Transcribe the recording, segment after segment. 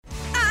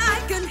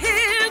can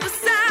hear the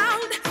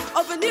sound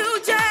of a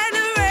new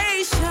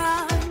generation.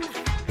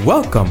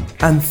 Welcome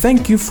and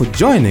thank you for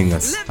joining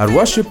us. At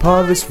Worship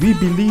Harvest, we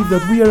believe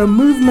that we are a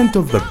movement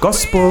of the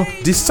gospel,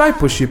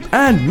 discipleship,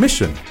 and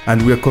mission.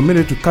 And we are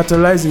committed to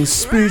catalyzing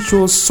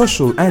spiritual,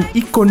 social, and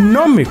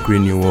economic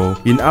renewal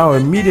in our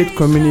immediate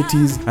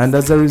communities and,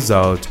 as a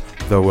result,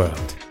 the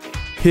world.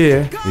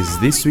 Here is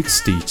this week's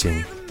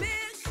teaching.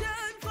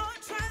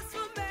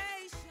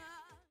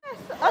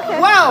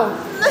 Wow!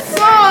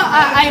 So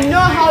I know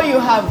how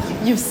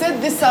you've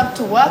set this up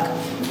to work,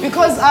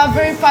 because our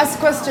very first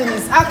question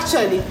is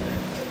actually,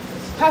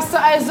 Pastor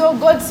Izo,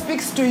 God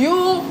speaks to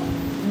you,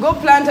 go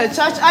plant a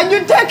church, and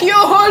you take your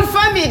whole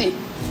family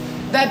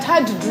that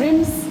had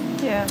dreams.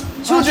 Yeah.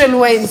 Children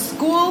were in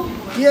school.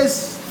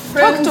 Yes.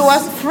 Talk to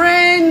us,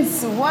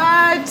 friends,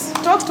 what?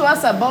 Talk to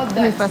us about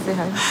Let me that. first say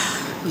hi.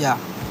 Yeah.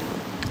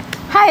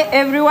 Hi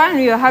everyone,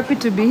 we are happy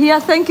to be here.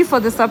 Thank you for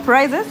the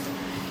surprises.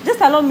 Just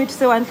allow me to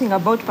say one thing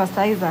about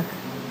Pastor Isaac.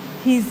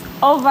 He's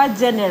over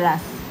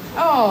generous.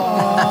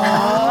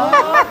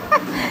 Oh.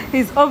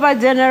 He's over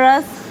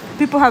generous.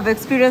 People have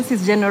experienced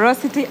his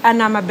generosity,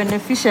 and I'm a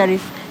beneficiary.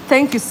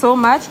 Thank you so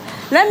much.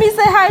 Let me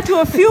say hi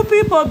to a few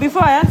people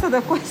before I answer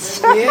the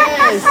question.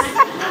 Yes.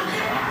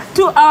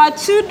 To our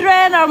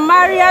children,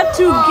 Maria,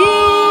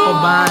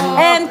 Tugi,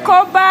 and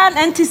Koban,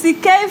 and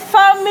TCK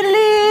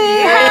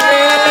family.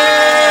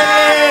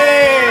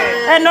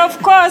 And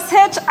of course,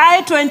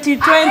 HI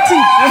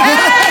 2020.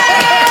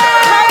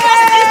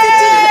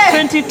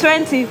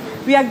 2020.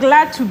 We are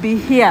glad to be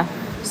here.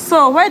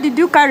 So, why did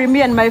you carry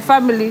me and my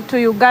family to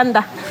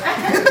Uganda?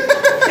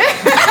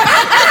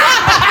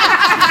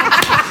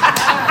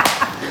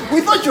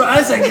 We thought you were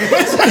answering it.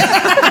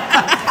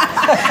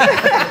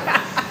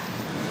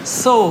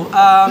 So,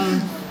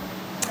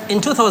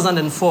 in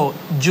 2004,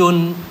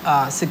 June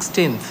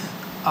 16th,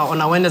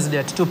 on a Wednesday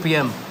at 2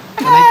 p.m.,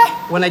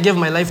 when I gave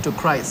my life to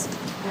Christ,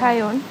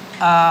 Hi on.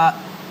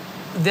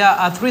 there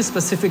are three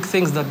specific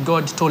things that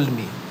God told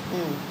me.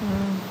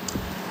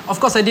 Of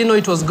course, I didn't know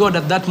it was God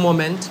at that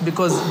moment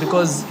because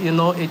you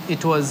know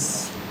it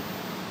was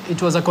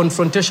a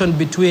confrontation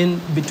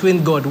between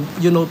God,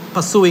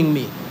 pursuing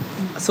me.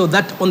 So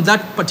that on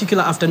that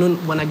particular afternoon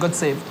when I got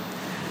saved,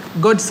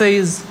 God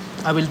says,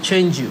 "I will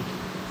change you."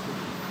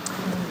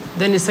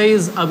 Then He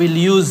says, "I will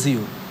use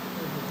you."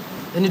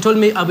 And He told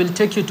me, "I will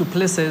take you to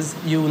places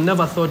you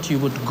never thought you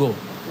would go."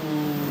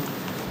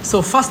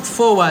 So fast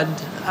forward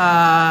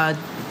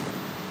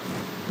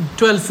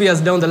 12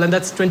 years down the line,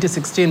 that's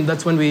 2016,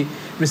 that's when we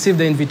received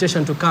the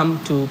invitation to come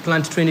to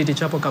plant Trinity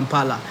Chapel,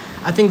 Kampala.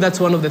 I think that's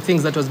one of the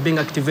things that was being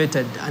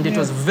activated, and it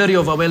was very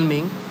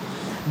overwhelming.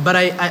 But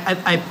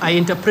I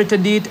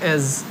interpreted it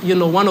as,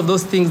 one of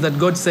those things that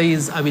God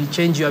says, "I will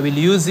change you, I will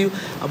use you,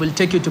 I will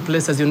take you to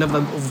places you've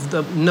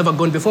never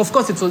gone before." Of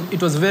course,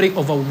 it was very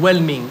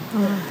overwhelming,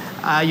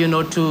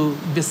 to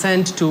be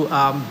sent to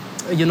a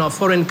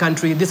foreign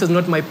country. This is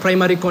not my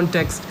primary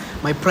context,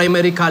 my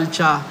primary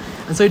culture.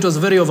 And so it was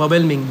very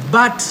overwhelming.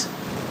 But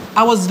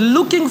I was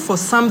looking for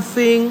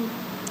something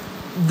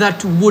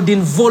that would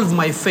involve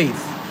my faith.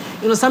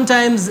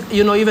 Sometimes,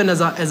 even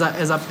as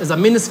a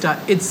minister,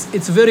 it's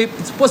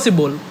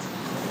possible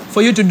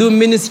for you to do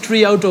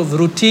ministry out of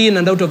routine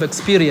and out of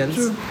experience.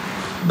 True.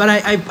 But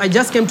I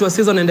just came to a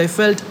season and I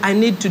felt I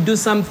need to do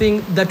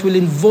something that will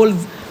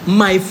involve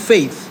my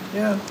faith.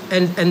 Yeah.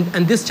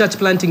 And this church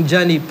planting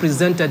journey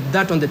presented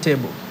that on the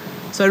table.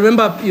 So I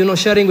remember,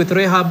 sharing with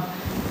Rahab.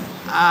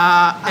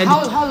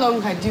 How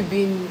long had you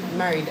been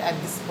married at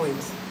this point?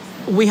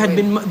 We had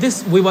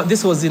this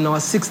was in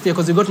our 6th year,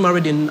 because we got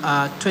married in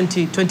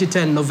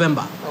 2010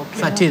 November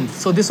 13th.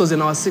 So this was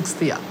in our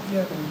 6th year.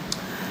 Yeah.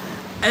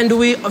 And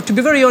to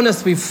be very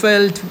honest, we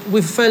felt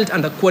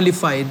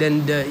underqualified,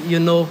 and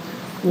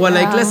we're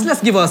like,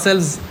 let's give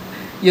ourselves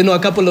a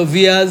couple of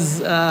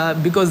years,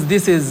 because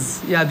this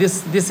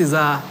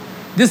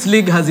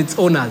league has its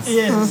owners.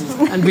 Yes.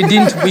 And we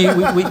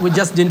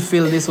just didn't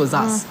feel this was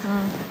us.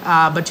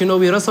 But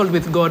we wrestled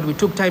with God, we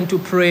took time to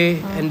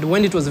pray, and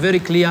when it was very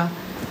clear,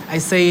 I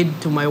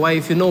said to my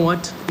wife, "You know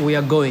what? We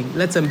are going.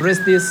 Let's embrace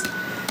this.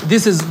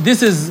 This is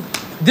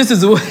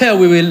where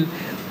we will.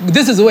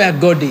 This is where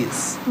God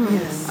is."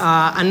 Yes.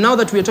 And now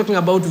that we are talking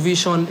about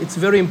vision, it's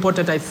very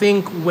important. I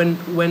think when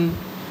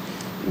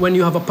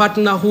you have a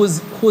partner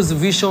whose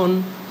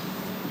vision,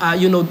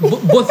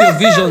 both your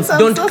visions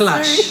don't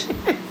clash.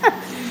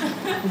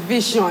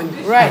 Vision,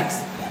 right?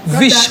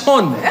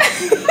 Vision.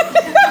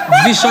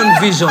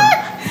 Vision.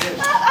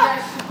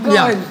 Go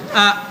on.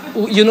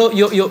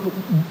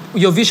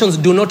 Your visions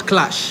do not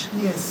clash.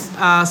 Yes.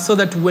 So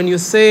that when you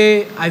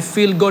say, "I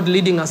feel God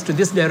leading us to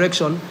this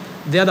direction,"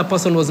 the other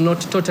person was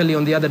not totally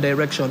on the other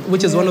direction,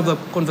 which is one of the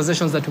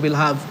conversations that we'll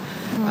have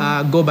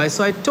go by.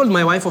 So I told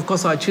my wife, of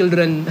course, our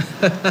children,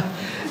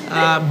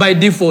 by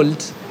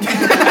default,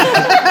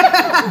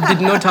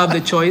 did not have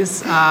the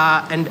choice.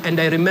 And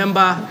I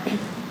remember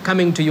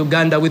coming to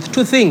Uganda with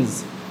two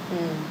things: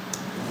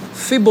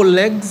 feeble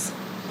legs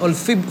or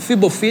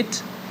feeble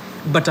feet,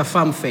 but a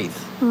firm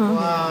faith.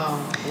 Wow.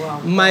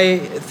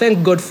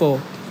 Thank God for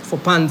for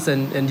pants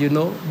and you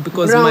know,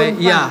 because Brown my,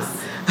 pants.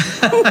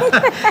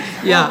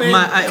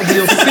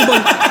 with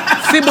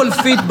feeble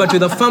feet, but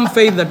with a firm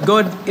faith that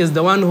God is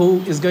the one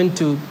who is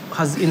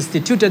has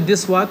instituted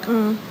this work,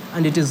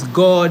 and it is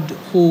God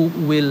who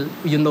will,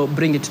 you know,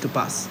 bring it to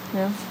pass.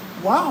 Yeah.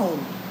 Wow.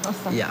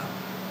 Awesome. Yeah.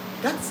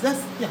 That's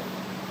yeah.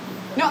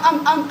 No,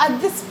 at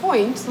this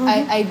point,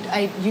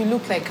 you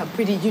look like a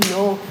pretty, you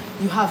know,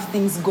 you have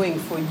things going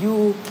for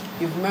you,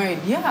 you've married.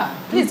 Yeah.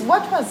 Please,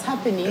 what was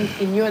happening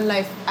in your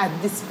life at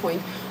this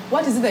point?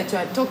 What is it that you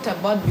had talked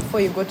about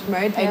before you got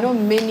married? I know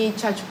many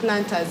church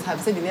planters have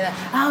said in there,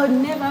 I would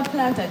never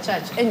plant a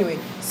church. Anyway,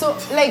 so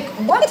like,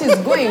 what is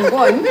going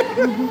on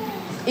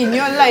in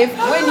your life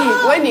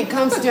when he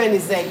comes to you and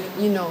he's like,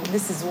 you know,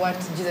 this is what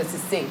Jesus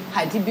is saying?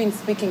 Had he been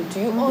speaking to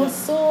you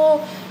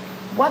also?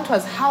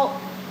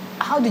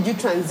 How did you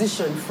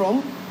transition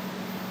from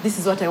this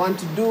is what I want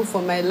to do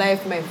for my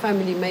life, my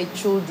family, my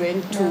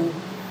children to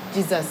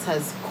Jesus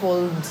has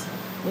called?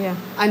 Yeah.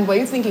 And were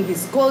you thinking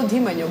he's called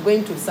him and you're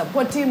going to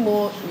support him,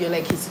 or you're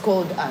like he's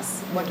called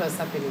us? What was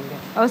happening there?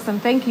 Awesome,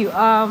 thank you.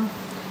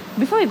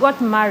 Before we got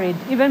married,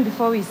 even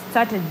before we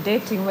started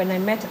dating, when I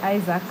met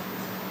Isaac,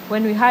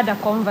 when we had a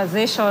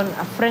conversation,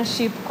 a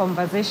friendship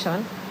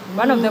conversation,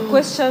 one of the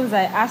questions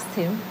I asked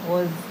him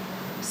was,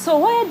 so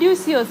where do you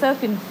see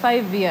yourself in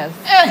 5 years?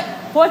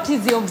 What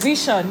is your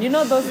vision? You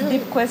know those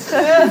deep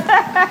questions? And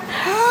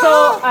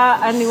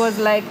he was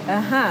like,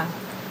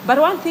 But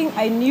one thing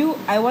I knew,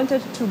 I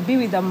wanted to be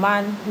with a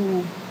man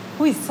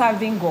who is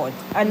serving God.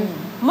 And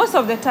most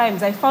of the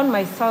times I found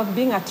myself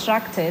being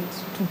attracted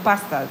to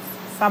pastors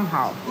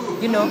somehow,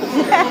 you know. All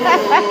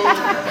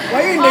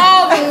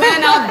the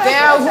men out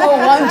there who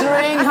are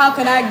wondering, how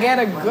can I get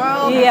a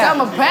girl to Yeah.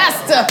 become a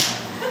pastor?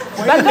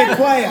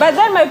 But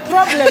then my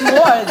problem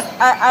was,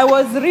 I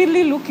was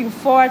really looking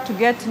forward to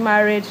get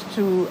married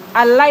to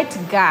a light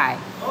guy.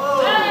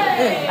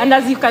 And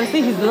as you can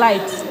see, he's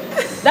light.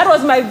 That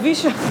was my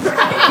vision,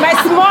 my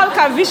small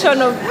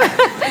vision of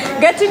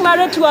getting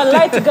married to a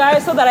light guy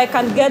so that I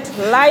can get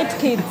light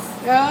kids.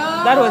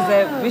 That was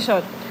the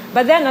vision.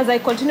 But then as I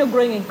continued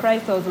growing in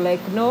Christ, I was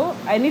like, no,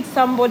 I need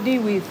somebody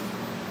with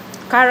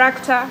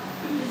character,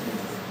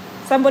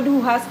 somebody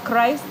who has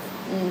Christ,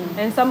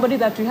 and somebody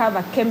that we have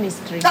a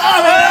chemistry. The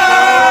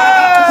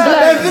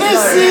 3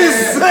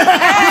 C's.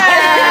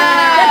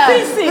 The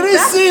 3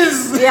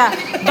 C's. Yeah,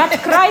 but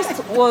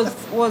Christ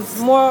was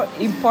more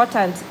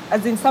important,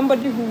 as in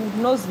somebody who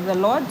knows the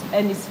Lord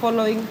and is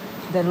following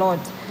the Lord.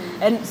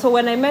 And so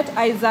when I met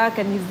Isaac,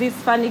 and he's this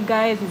funny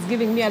guy, he's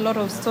giving me a lot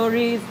of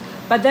stories,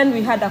 but then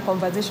we had a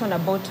conversation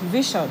about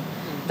vision,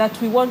 that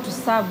we want to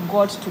serve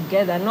God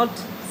together, not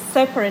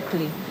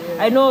separately.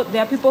 I know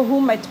there are people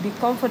who might be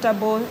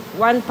comfortable,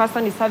 one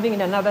person is serving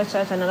in another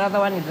church and another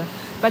one is,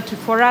 but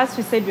for us,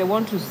 we said we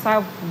want to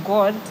serve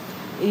God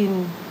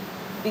in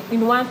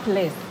one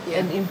place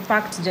and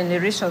impact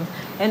generations.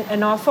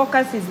 And our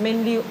focus is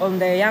mainly on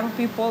the young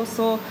people.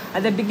 So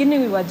at the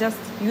beginning, we were just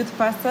youth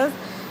pastors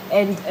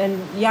and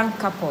young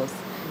couples.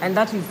 And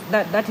that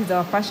is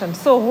our passion.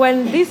 So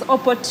when this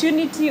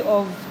opportunity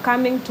of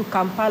coming to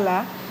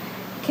Kampala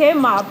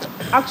came up,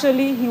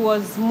 actually he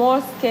was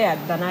more scared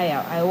than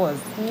I was.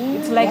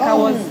 It's like I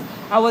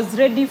was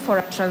ready for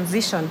a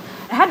transition.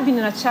 I had been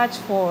in a church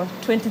for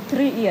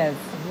 23 years.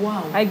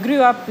 Wow. I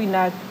grew up in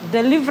a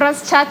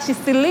deliverance church,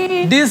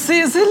 Isili. This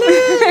is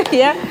silly.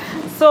 Yeah.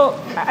 So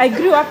I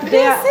grew up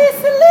there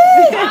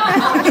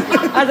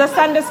as a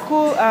Sunday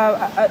school,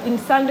 in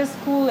Sunday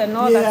school and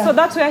all that. So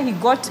that's where he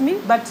got me.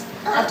 But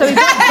after we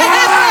got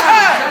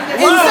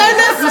In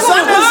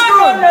Sunday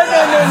school?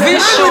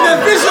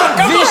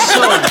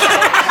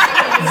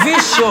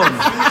 Vision.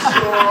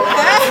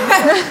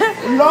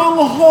 Long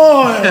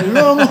haul.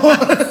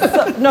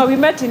 no, we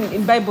met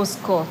in Bible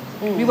school.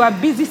 We were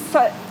busy,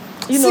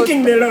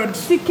 Seeking the Lord.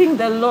 seeking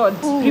the Lord,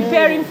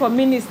 preparing for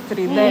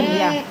ministry then,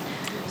 yeah.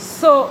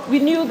 So we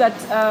knew that,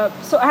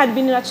 so I had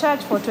been in a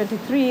church for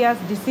 23 years,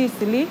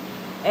 Sicily,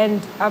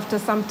 and after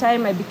some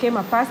time I became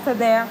a pastor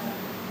there.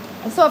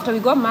 And so after we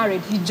got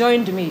married, he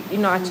joined me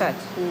in our church,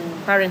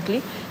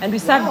 apparently, and we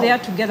sat there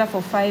together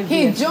for 5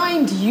 He years.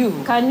 joined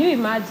you. Can you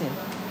imagine?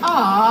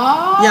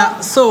 Aww.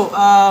 Yeah. So,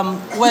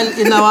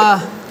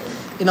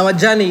 in our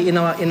journey, in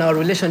our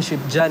relationship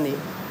journey,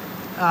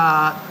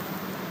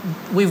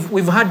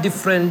 we've had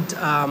different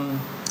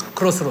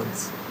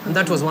crossroads, and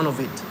that was one of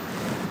it.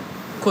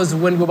 Because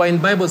when we were in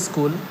Bible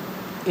school,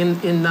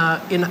 in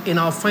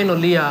our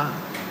final year,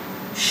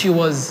 she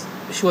was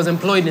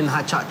employed in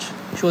her church.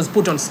 She was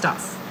put on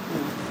staff.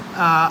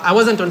 I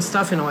wasn't on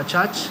staff in our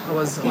church. I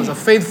was a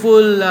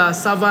faithful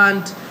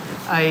servant.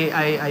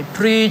 I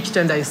preached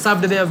and I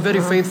served there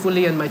very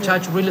faithfully, and my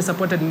church really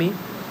supported me,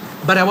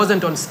 but I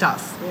wasn't on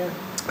staff.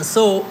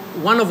 So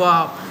one of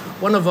our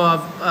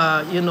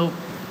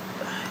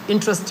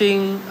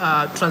interesting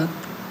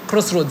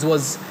crossroads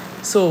was,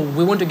 so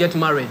we want to get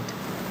married.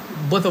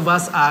 Both of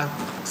us are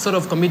sort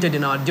of committed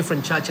in our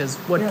different churches.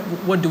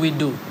 What do we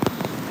do?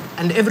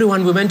 And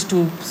everyone we went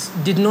to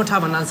did not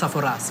have an answer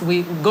for us.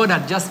 God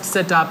had just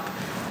set up,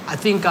 I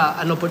think,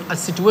 a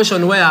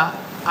situation where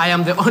I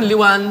am the only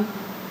one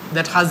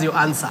that has your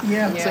answer.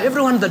 Yeah. So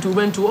everyone that we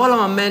went to, all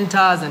our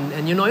mentors and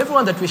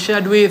everyone that we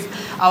shared with,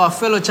 our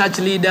fellow church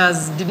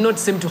leaders did not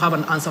seem to have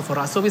an answer for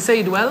us. So we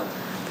said, well,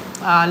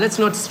 let's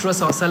not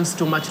stress ourselves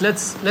too much.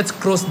 Let's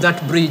cross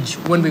that bridge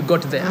when we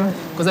got there.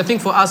 Because I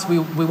think for us, we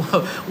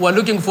were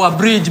looking for a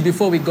bridge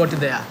before we got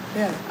there.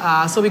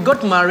 Yeah. So we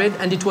got married,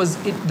 and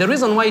the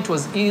reason why it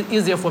was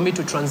easier for me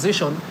to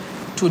transition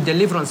to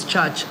Deliverance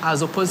Church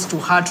as opposed to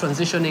her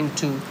transitioning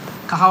to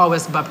Kahawa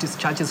West Baptist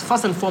Church is,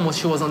 first and foremost,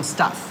 she was on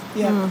staff.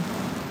 Yeah.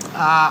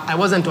 I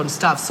wasn't on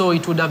staff, so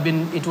it would have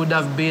been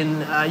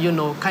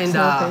kind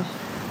of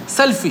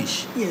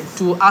selfish Yes.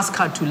 to ask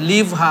her to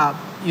leave her,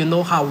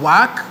 her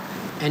work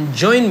and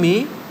join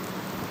me,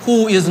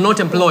 who is not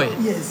employed.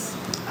 Yes.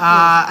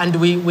 And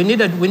we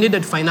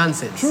needed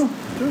finances. True.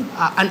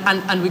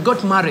 And we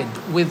got married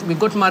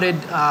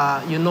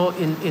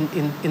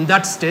in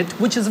that state,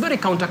 which is very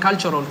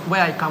countercultural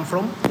where I come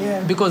from.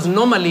 Yeah. Because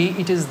normally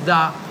it is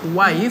the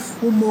wife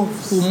Who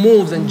moves? who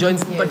moves and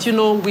joins. But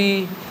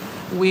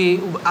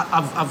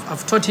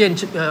I've taught here in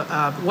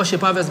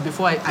Worship Harvest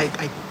before.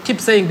 I keep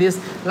saying this.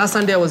 Last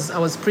Sunday I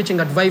was preaching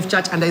at Vive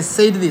Church, and I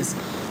said this,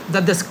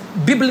 that the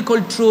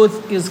biblical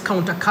truth is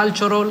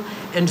countercultural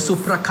and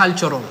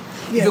supracultural.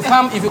 Yes.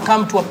 If you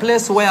come to a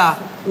place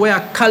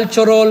where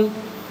cultural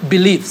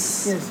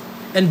beliefs Yes.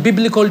 and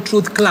biblical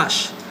truth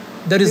clash,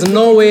 there is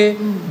no way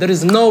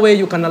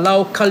you can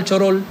allow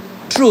cultural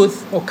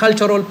truth or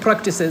cultural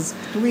practices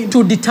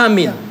to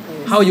determine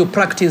how you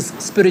practice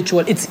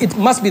spiritual. It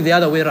must be the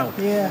other way around.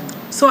 Yeah.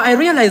 So I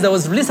realized I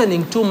was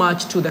listening too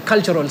much to the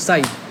cultural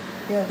side.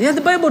 Yeah. The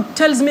Bible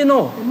tells me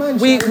no. man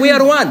We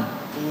shall are one.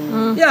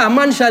 Yeah, a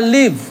man shall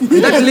live.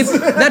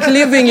 That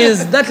living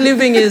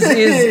is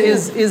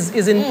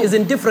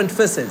in different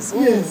phases.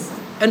 Yes.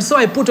 And so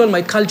I put all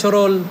my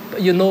cultural,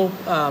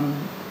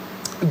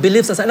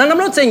 beliefs aside. And I'm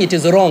not saying it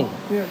is wrong.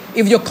 Yeah.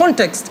 If your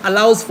context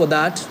allows for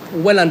that,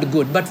 well and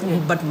good.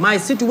 But my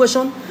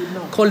situation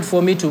called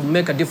for me to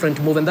make a different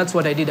move, and that's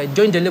what I did. I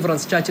joined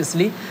Deliverance Church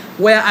Eastleigh,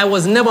 where I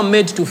was never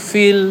made to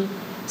feel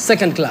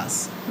second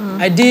class.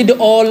 I did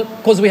all,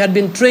 because we had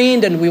been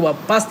trained and we were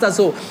pastors,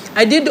 so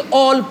I did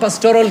all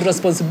pastoral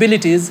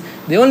responsibilities.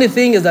 The only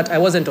thing is that I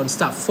wasn't on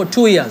staff for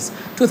 2 years,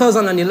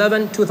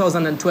 2011,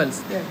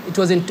 2012. Yeah. It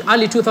was in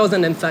early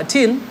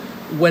 2013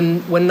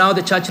 when now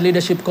the church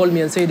leadership called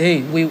me and said,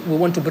 hey, we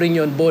want to bring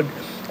you on board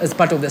as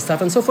part of the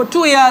staff. And so for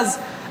 2 years,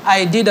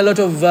 I did a lot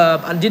of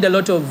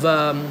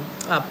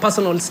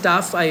personal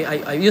stuff.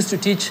 I used to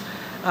teach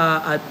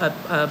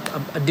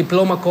a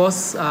diploma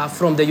course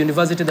from the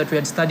university that we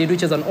had studied,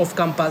 which is an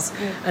off-campus,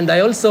 and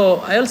I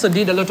also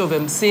did a lot of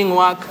emceeing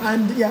work.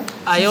 And yeah.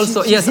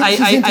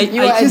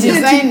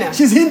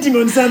 She's hinting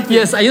on something.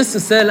 Yes, I used to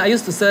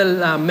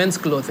sell men's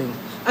clothing.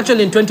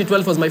 Actually, in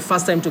 2012 was my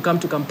first time to come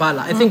to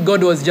Kampala. I think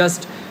God was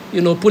just,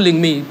 pulling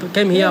me.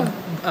 Came here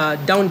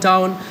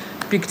downtown,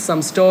 picked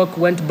some stock,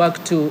 went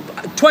back to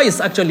twice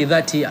actually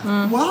that year.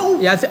 Wow.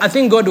 Yeah, I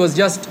think God was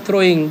just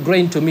throwing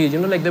grain to me.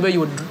 Like the way you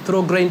would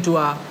throw grain to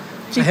a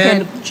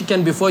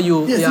chicken before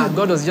you. Yes, yeah, yes.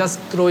 God was just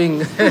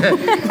throwing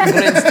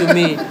grains to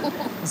me.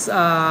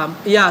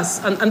 Yes,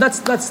 and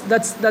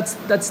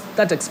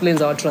that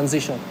explains our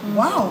transition.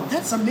 Wow,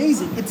 that's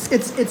amazing.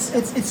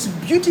 It's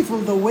beautiful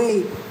the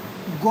way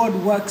God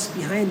works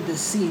behind the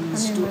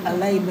scenes to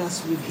align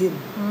us with Him.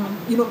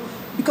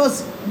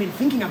 Because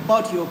thinking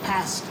about your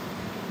past,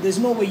 there's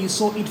no way you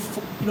saw it,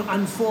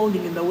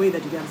 unfolding in the way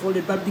that it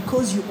unfolded. But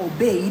because you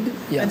obeyed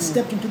and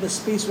stepped into the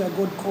space where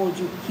God called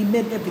you, He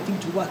made everything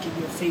to work in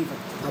your favor.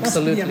 Absolutely. That's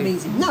pretty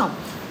amazing. Now,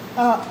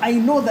 I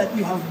know that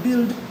you have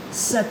built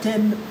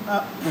certain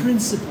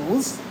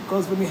principles,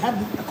 because when we had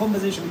a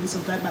conversation with you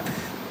some time back,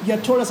 you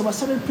had told us about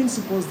certain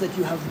principles that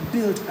you have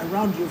built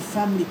around your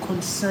family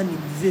concerning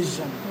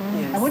vision.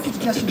 I want you to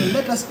just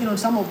let us in on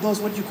some of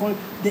those, what you call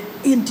the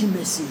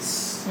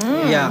intimacies.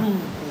 Yeah.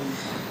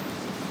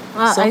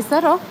 I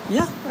start off?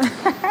 Yeah.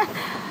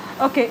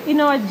 Okay,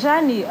 in our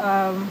journey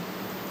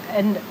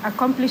and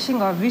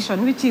accomplishing our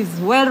vision, which is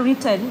well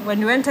written, when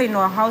you enter in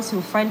our house,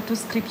 you'll find 2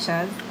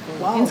 scriptures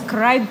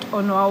inscribed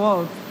on our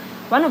walls.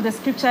 One of the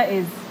scripture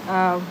is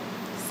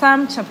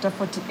Psalm chapter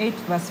 48,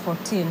 verse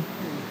 14.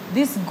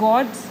 This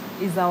God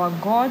is our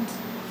God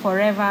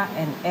forever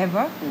and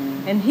ever,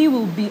 and He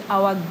will be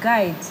our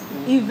guide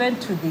even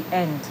to the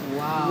end.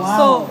 Wow.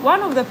 So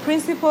one of the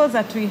principles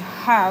that we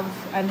have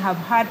and have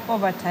had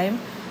over time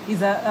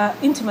is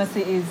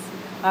intimacy is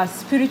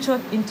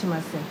spiritual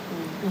intimacy.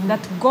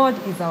 That God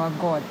is our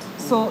God.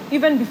 So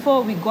even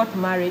before we got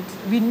married,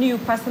 we knew,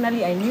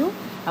 personally I knew,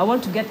 I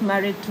want to get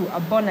married to a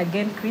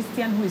born-again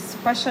Christian who is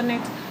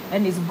passionate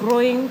and is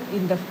growing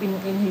in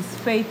his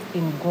faith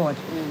in God.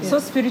 So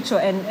spiritual.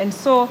 And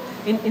so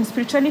in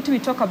spirituality we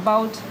talk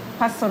about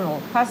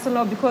personal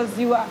because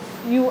you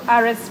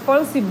are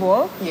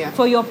responsible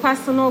for your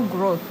personal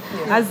growth.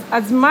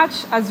 As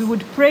much as we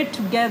would pray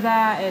together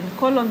and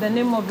call on the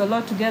name of the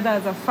Lord together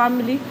as a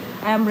family,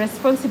 I am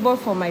responsible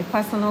for my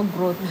personal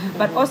growth.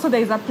 But also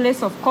there is a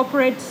place of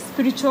corporate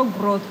spiritual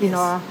growth in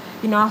our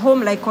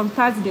home. Like on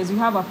Thursdays we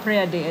have a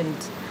prayer day,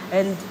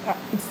 and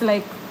it's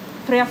like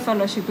prayer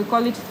fellowship. We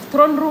call it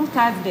Throne Room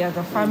Thursday as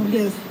a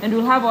family. Yes. And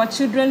we'll have our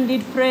children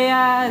lead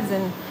prayers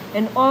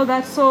and all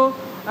that. So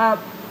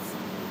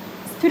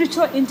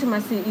spiritual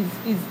intimacy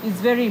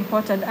is very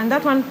important. And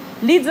that one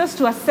leads us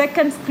to a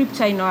second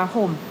scripture in our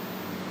home.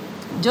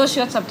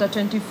 Joshua chapter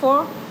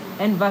 24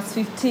 and verse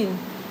 15.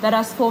 That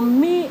as for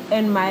me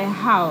and my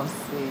house,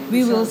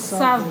 we will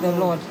serve the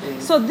Lord.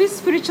 So this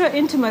spiritual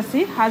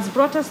intimacy has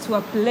brought us to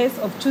a place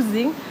of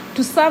choosing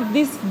to serve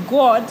this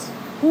God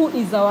who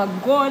is our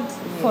God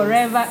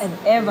forever and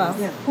ever,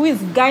 who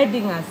is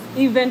guiding us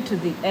even to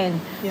the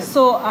end.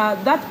 So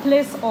that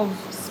place of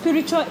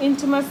spiritual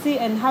intimacy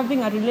and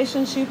having a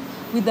relationship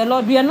with the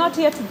Lord, we are not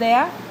yet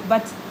there,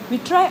 but we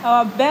try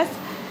our best.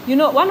 You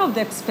know, one of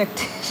the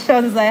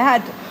expectations I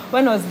had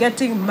when I was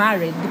getting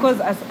married, because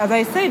as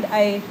I said,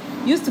 I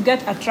used to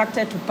get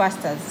attracted to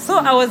pastors. So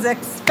I was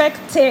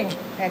expectation,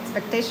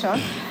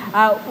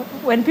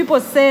 when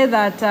people say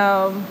that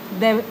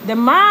the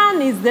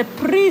man is the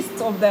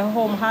priest of the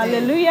home,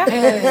 hallelujah.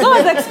 So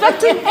I was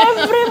expecting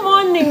every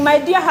morning my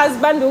dear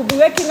husband will be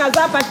waking us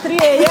up at 3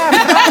 a.m.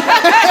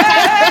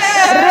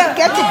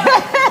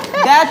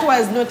 That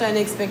was not an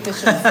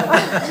expectation for me.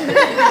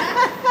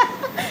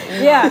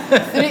 Yeah.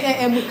 3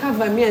 a.m. will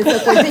cover me and say,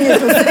 continue to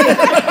sleep.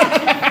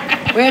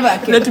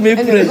 Let me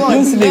pray.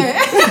 You sleep.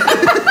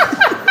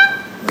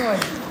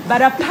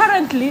 But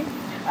apparently,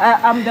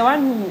 I'm the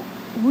one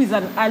who is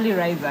an early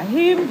riser.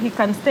 He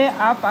can stay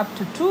up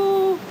to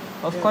 2.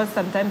 Of course,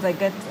 sometimes I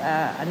get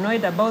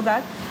annoyed about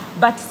that.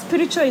 But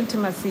spiritual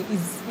intimacy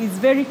is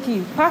very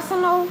key,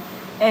 personal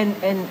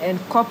and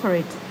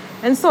corporate.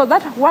 And so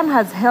that one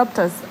has helped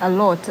us a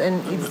lot.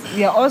 And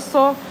we are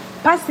also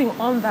passing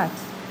on that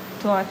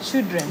to our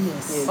children.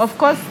 Yes. Of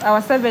course,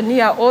 our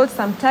 7-year-old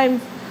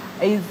sometimes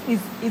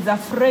is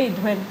afraid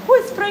when, who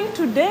is praying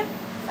today?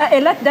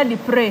 Let daddy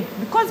pray.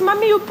 Because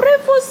mommy, you pray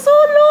for so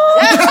long.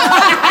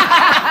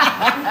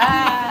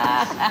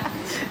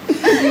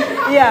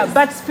 Yeah,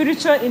 but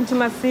spiritual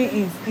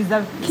intimacy is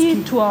a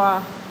key to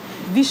our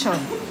vision.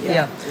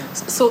 Yeah.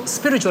 So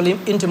spiritual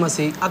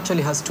intimacy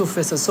actually has two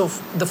phases. So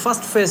the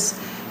first phase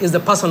is the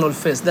personal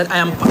phase, that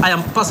I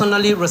am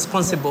personally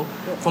responsible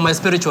for my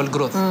spiritual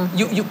growth.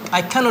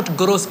 I cannot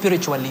grow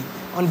spiritually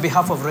on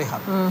behalf of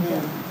Rahab.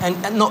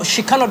 And no,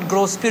 she cannot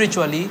grow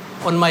spiritually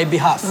on my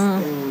behalf.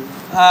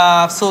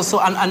 So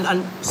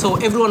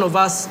every one of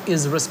us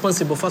is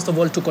responsible, first of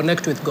all, to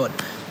connect with God.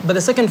 But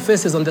the second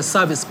phase is on the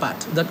service part,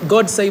 that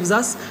God saves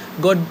us,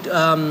 God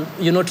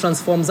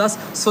transforms us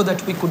so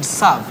that we could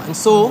serve. And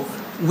so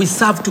we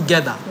serve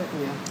together.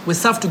 We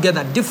serve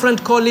together.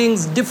 Different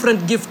callings,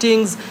 different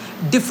giftings,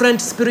 different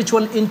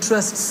spiritual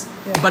interests,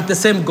 but the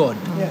same God.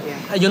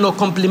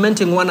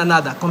 Complementing one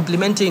another,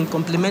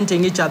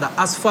 complementing each other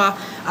as far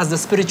as the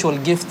spiritual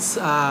gifts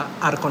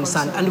are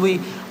concerned. And we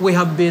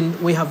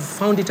have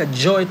found it a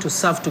joy to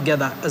serve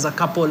together as a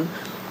couple,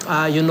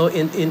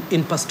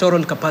 in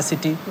pastoral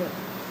capacity.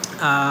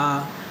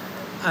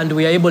 And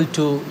we are able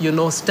to,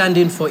 stand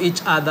in for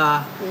each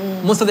other.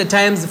 Most of the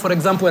times, for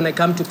example, when I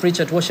come to preach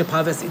at Worship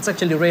Harvest, it's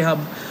actually Rahab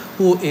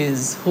who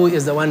is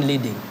the one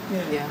leading.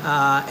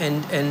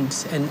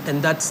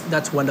 And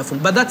that's wonderful.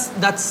 But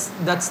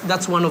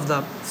that's one of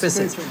the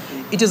phases.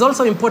 It is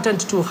also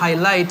important to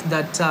highlight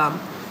that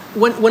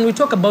when we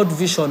talk about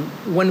vision,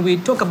 and when we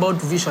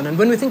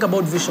think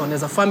about vision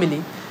as a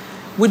family,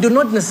 we do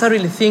not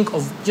necessarily think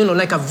of,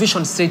 like a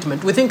vision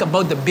statement. We think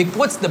about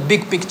what's the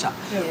big picture?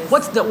 Yes.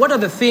 What are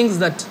the things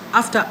that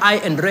after I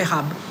and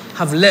Rahab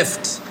have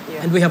left,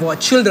 and we have our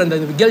children, that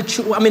we get,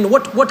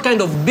 what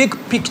kind of big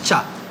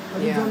picture?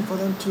 For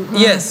them to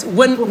Yes,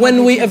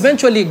 when we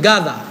eventually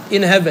gather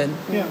in heaven,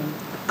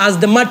 as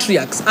the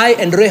matriarchs, I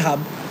and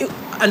Rahab,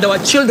 and our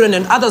children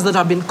and others that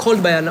have been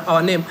called by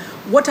our name,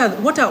 what are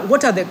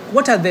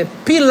the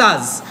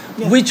pillars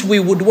which we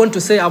would want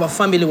to say our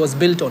family was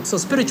built on? So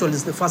spiritual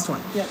is the first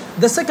one.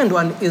 The second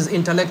one is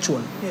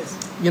intellectual. Yes.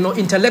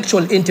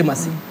 Intellectual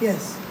intimacy.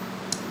 Yes.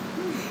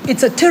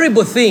 It's a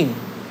terrible thing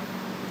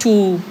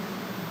to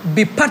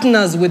be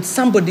partners with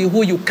somebody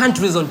who you can't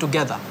reason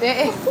together.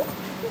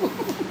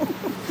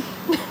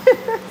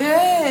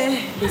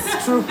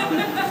 It's true.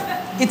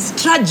 It's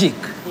tragic.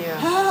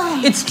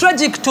 It's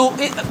tragic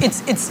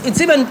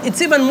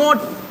it's even more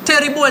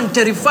terrible and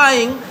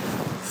terrifying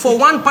for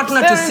one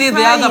partner to see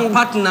the other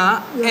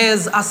partner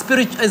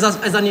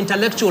as an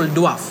intellectual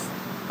dwarf.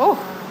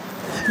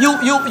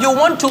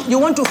 You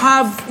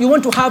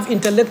want to have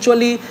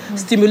intellectually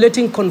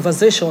stimulating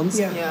conversations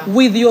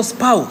with your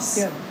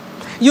spouse.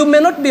 You may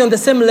not be on the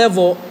same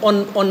level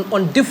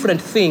on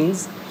different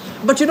things,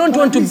 but you don't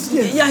want to.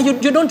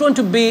 You don't want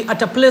to be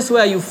at a place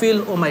where you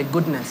feel, oh my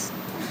goodness,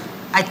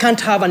 I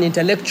can't have an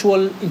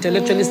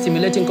intellectually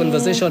stimulating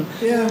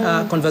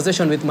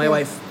conversation with my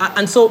wife.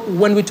 And so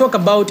when we talk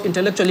about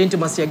intellectual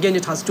intimacy, again,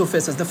 it has two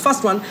phases. The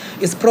first one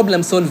is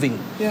problem solving.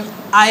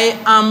 I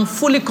am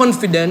fully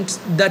confident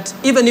that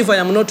even if I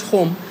am not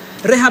home,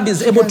 Rahab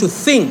is able to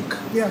think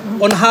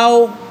on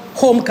how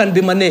home can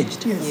be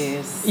managed.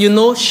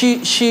 Yes.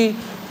 She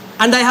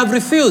and I have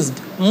refused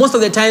most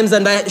of the times,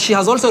 and she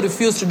has also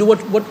refused to do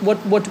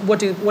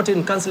what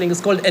in counseling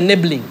is called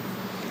enabling.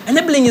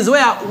 Enabling is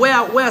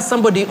where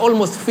somebody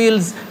almost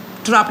feels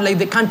trapped, like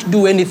they can't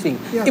do anything.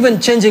 Yeah. Even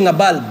changing a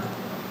bulb.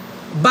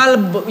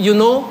 Bulb,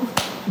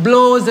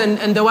 blows,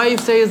 and the wife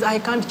says, I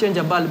can't change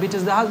a bulb. It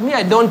is the husband. Me,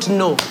 I don't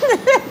know.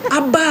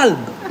 A bulb.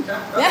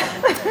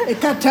 A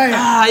cat tire.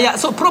 Yeah,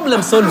 so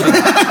problem solving.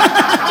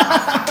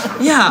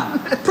 Yeah,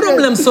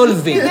 problem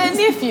solving. Then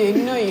if you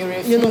know you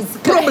refuse,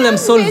 problem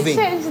solving. They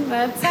change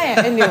the tire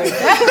anyway.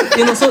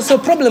 So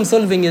problem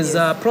solving is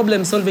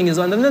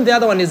one, and then the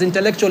other one is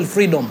intellectual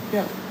freedom,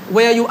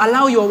 where you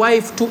allow your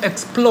wife to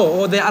explore,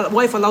 or the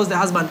wife allows the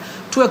husband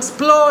to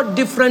explore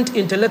different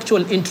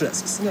intellectual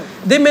interests. Yeah.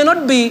 They may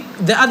not be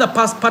the other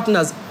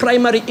partner's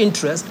primary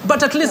interest,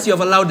 but at least you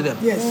have allowed them.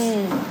 Yes.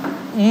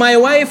 My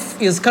wife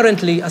is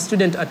currently a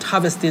student at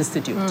Harvest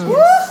Institute.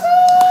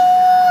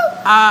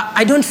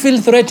 I don't feel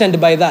threatened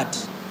by that.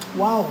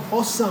 Wow,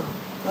 awesome.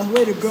 That's the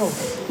way to go.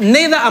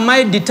 Neither am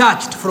I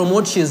detached from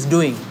what she's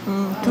doing.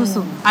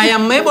 Tusu. I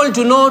am able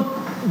to know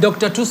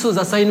Dr. Tusu's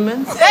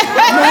assignments.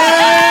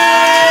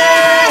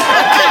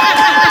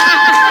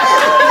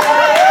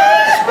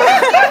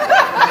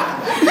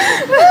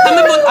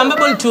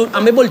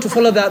 I'm able to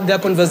follow their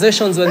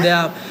conversations when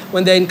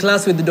they're in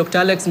class with Dr.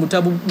 Alex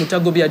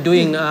Mutagobi are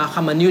doing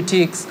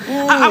hermeneutics.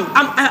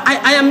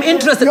 I am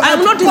interested. I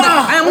am not in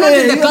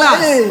the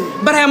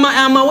class, but I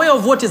am aware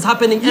of what is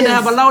happening, and I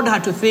have allowed her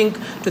to think,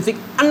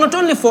 and not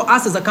only for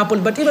us as a couple,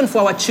 but even for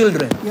our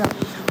children. Yeah.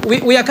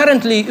 We are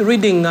currently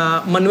reading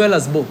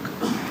Manuela's book.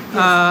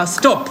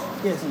 Stop.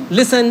 Yes.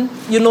 Listen.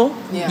 Your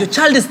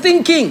child is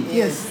thinking.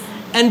 Yes.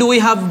 And we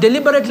have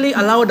deliberately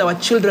allowed our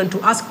children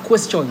to ask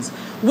questions,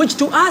 which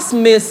to us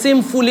may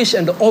seem foolish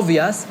and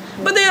obvious,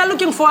 but they are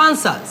looking for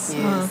answers.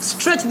 Yes.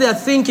 Stretch their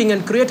thinking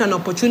and create an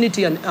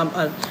opportunity and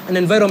an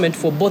environment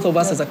for both of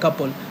us as a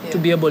couple to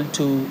be able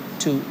to.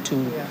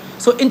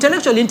 So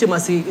intellectual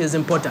intimacy is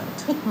important.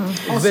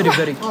 Very,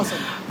 very key. Awesome.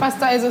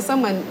 Pastor Isaac,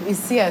 someone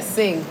is here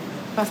saying,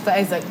 Pastor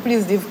Isaac,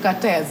 please leave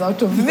Katayas out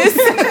of this.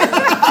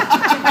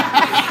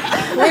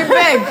 We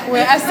beg,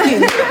 we're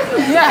asking.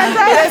 Yeah,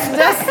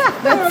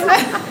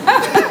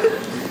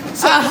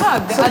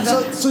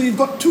 that's So you've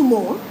got two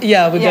more.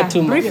 Yeah, we got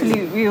two more.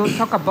 Briefly, we will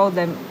talk about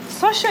them.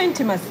 Social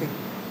intimacy.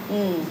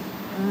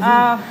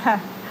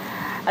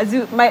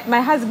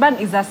 My husband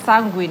is a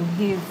sanguine.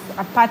 He's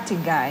a party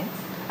guy.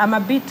 I'm a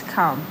bit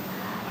calm.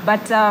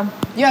 But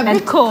You're a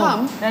bit cold.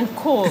 calm? And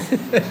cold. You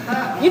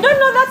don't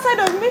know that side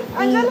of me,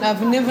 Angela?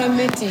 I've never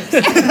met it.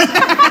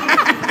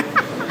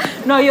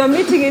 No, you're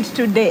meeting it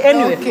today.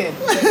 Anyway. Okay.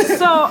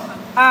 So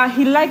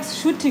he likes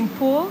shooting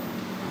pool.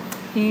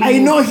 I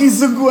know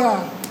he's a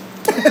gua.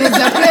 There's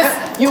a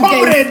place you guys,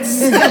 Comrades.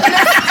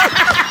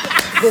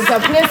 there's a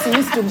place we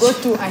used to go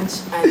to and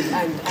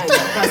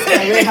Pastor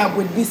Rahab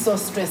would be so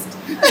stressed.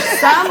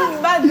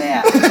 Somebody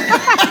there.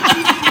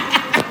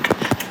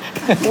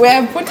 We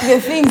have put the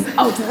things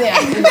out there,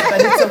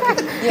 but it's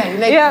okay.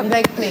 Yeah, you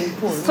like playing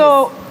pool.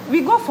 So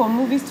we go for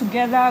movies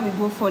together, we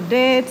go for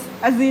dates,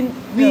 as in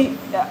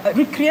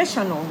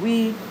recreational.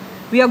 We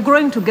are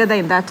growing together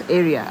in that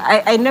area.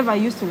 I never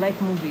used to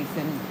like movies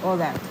and all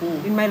that.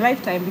 In my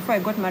lifetime, before I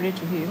got married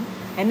to him,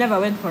 I never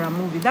went for a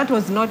movie. That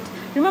was not,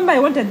 remember I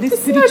wanted this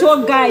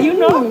spiritual guy,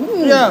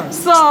 Yeah.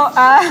 So,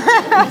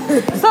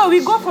 so we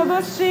go for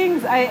those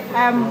things.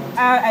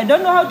 I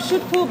don't know how to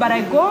shoot pool, but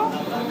I go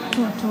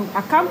to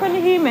accompany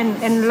him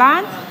and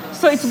learn.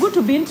 So it's good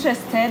to be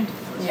interested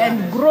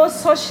and grow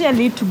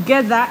socially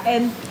together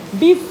and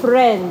be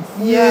friends.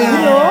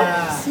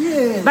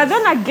 Yeah. But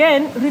then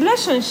again,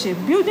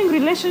 building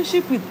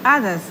relationship with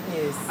others.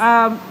 Yes.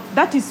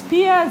 That is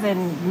peers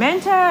and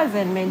mentors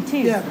and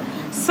mentees. Yeah.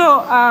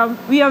 So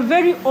we are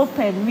very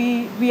open.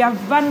 We are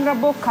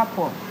vulnerable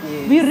couple.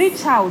 Yes. We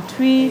reach out.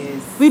 We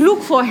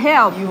look for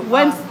help.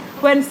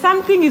 When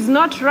something is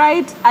not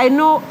right, I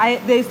know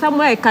there is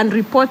somewhere I can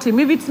report him.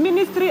 If it's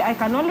ministry, I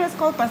can always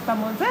call Pastor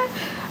Mose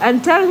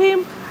and tell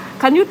him,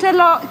 can you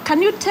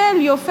tell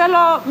your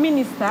fellow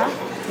minister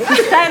to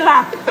style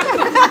up?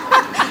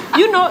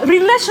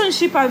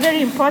 Relationships are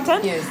very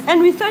important. Yes.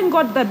 And we thank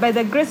God that by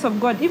the grace of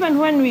God, even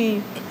when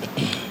we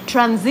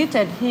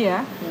transited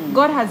here,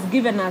 God has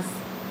given us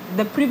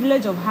the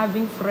privilege of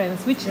having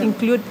friends, which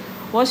include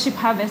Worship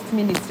Harvest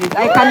Ministries.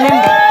 I can name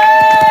them.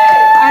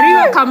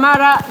 Ariwa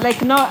Kamara,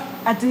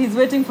 he's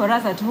waiting for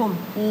us at home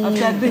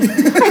after this.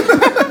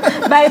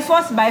 By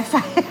force, by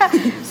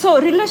fire. So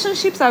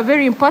relationships are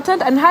very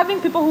important, and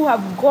having people who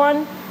have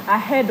gone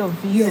ahead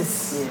of you.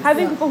 Yes.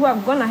 Having people who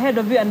have gone ahead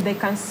of you and they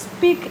can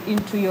speak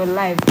into your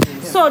life.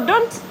 So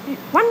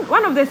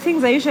one of the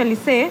things I usually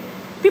say,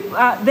 people,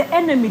 the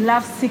enemy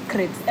loves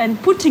secrets and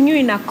putting you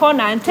in a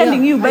corner and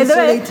telling you, by the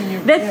way, isolating you.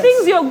 the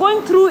things you're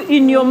going through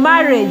in your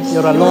marriage,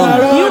 You're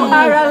alone. you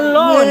are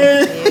alone.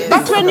 Yes.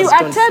 But when you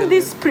Don't attend say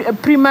these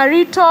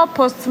premarital,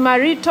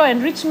 postmarital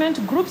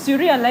enrichment groups, you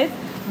realize,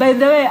 by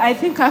the way, I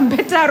think I'm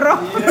better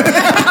off.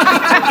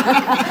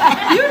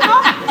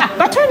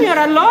 But when you're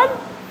alone,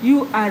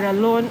 you are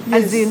alone.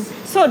 As in,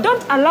 so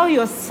don't allow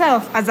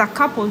yourself as a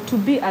couple to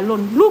be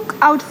alone. Look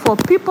out for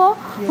people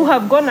who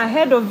have gone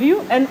ahead of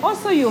you, and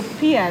also your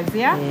peers.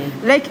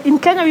 Like in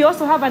Kenya, we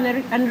also have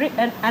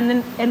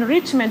an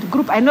enrichment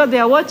group. I know they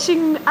are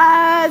watching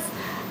us,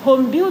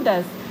 home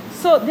builders.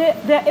 So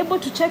they're able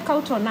to check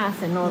out on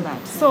us and all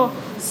that. So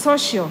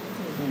social.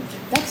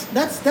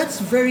 That's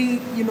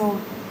very,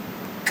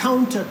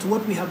 counter to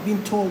what we have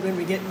been told when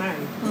we get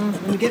married.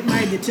 When we get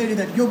married, they tell you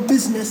that your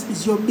business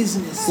is your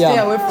business. Stay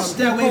away from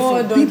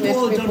people. Don't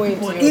let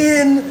people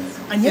in.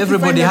 And yet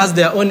Everybody has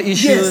their own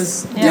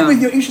issues. Yes, deal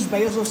with your issues by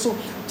yourself. So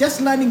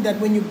just learning that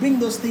when you bring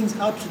those things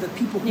out to the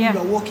people who you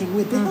are working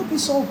with, they help you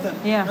solve them.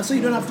 And so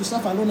you don't have to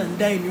suffer alone and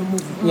die in your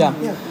movie.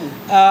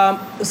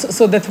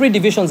 So the three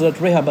divisions that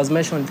Rahab has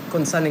mentioned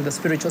concerning the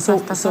spiritual.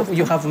 So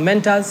you have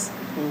mentors.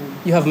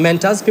 You have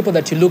mentors, people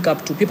that you look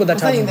up to, people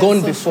that have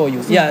gone before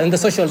you. In the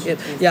social,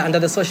 under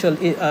the social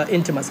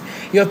intimacy.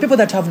 You have people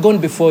that have gone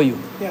before you.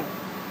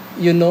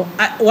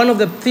 One of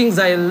the things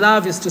I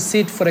love is to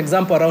sit, for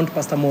example, around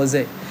Pastor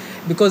Mose,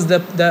 because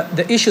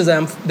the issues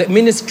the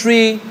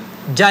ministry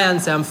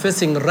giants I'm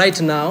facing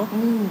right now,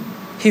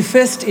 he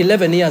faced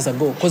 11 years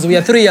ago, because we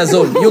are 3 years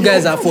old. You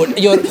guys are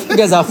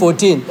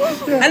 14.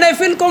 And I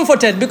feel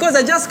comforted because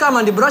I just come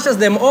and he brushes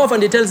them off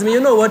and he tells me,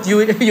 you know what, you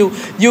will make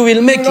it. You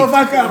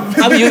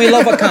will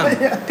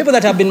overcome. People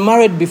that have been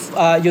married before,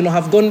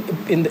 have gone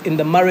in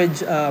the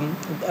marriage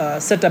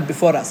setup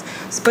before us.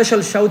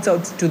 Special shouts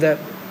out to the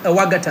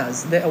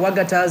Awagatas. The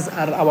Awagatas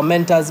are our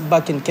mentors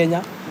back in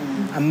Kenya.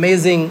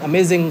 Amazing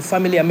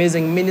family,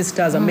 amazing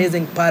ministers,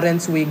 amazing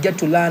parents. We get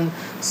to learn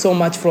so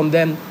much from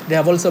them. They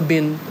have also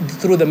been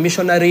through the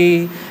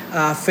missionary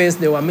phase.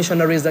 They were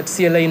missionaries at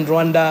CLA in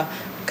Rwanda,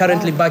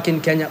 currently back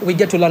in Kenya. We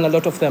get to learn a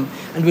lot of them,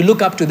 and we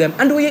look up to them.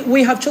 And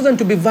we have chosen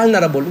to be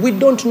vulnerable. We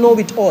don't know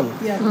it all.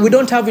 We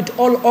don't have it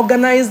all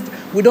organized.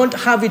 We don't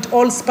have it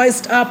all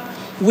spiced up.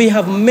 We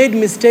have made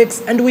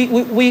mistakes, and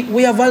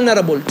we are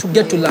vulnerable to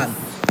get to learn.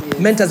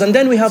 Mentors, and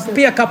then we have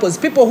peer couples,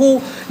 people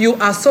who you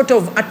are sort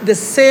of at the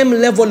same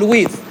level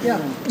with.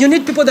 You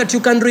need people that you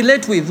can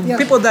relate with,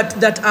 people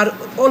that are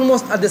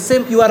almost at the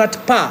same, you are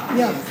at par.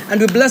 And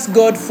we bless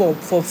God for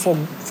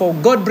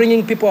God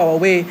bringing people our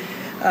way.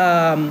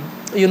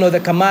 The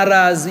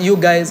Kamaras, you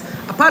guys.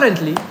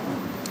 Apparently,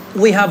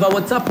 we have a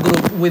WhatsApp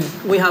group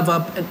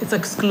it's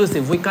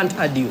exclusive. We can't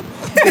add you.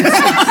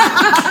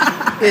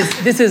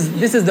 This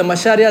is the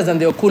Masharias and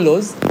the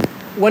Okulos.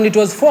 When it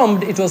was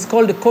formed, it was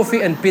called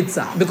Coffee and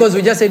Pizza, because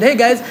we just said, hey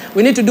guys,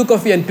 we need to do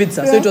coffee and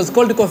pizza. So it was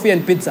called Coffee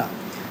and Pizza.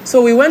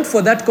 So we went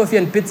for that coffee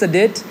and pizza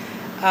date.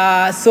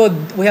 So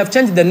we have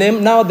changed the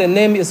name. Now the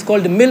name is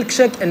called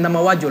Milkshake and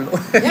Namawajolo.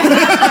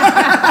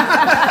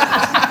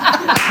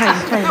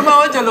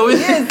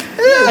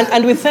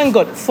 And we thank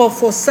God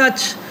for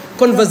such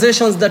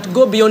conversations that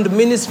go beyond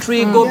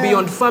ministry, go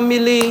beyond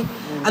family.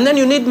 And then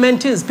you need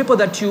mentees, people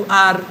that you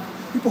are,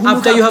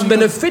 after you have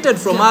benefited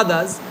from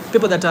others,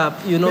 people that are,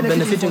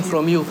 benefiting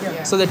from you,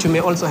 so that you may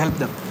also help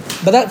them.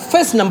 But that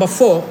first, number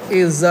 4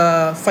 is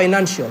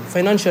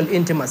financial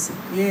intimacy.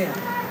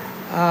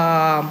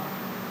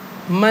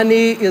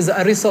 Money is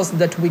a resource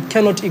that we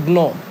cannot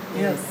ignore.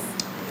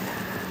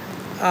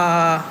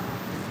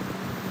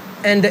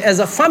 And as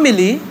a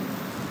family,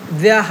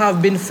 there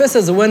have been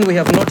phases when we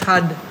have not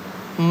had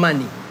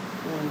money.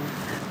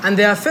 And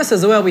there are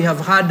phases where we have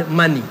had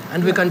money,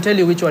 and we can tell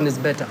you which one is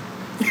better.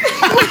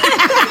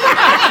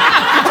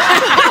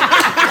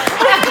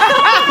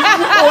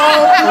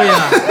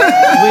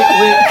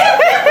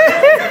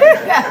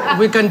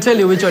 We can tell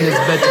you which one is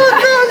better.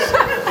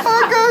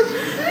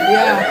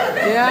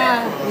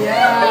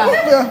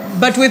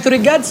 But with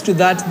regards to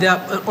that, there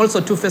are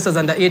also 2 phases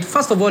under it.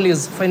 First of all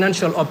is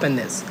financial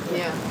openness.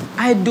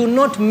 I do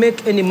not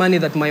make any money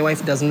that my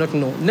wife does not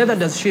know. Neither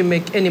does she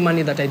make any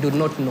money that I do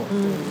not know.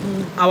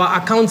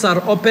 Our accounts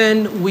are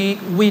open.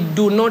 We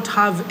do not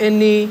have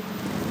any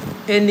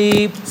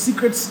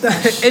secret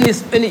stash.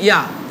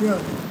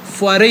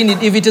 For a rainy,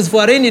 if it is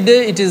for a rainy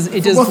day, it is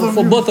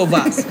for both of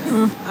us.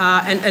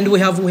 And we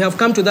have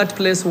come to that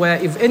place where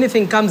if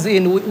anything comes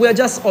in, we are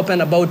just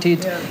open about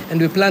it, and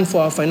we plan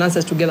for our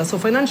finances together. So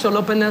financial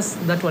openness,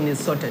 that one is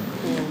sorted.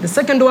 The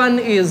second one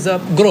is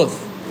growth.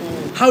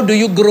 How do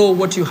you grow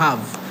what you have?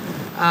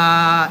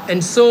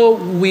 And so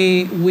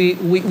we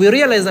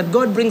realize that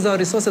God brings our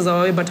resources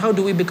our way, but how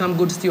do we become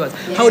good stewards?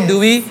 How do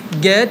we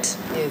get,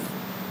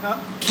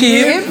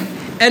 keep,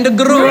 and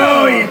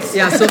grow it?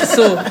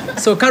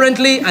 So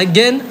currently,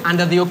 again,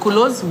 under the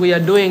Okulos, we are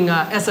doing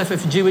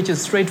SFFG, which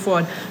is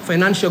straightforward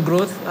financial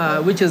growth,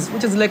 which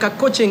is like a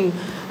coaching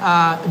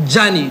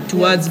journey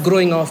towards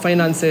growing our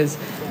finances.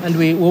 And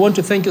we want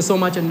to thank you so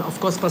much, and of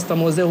course, Pastor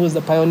Mose, who is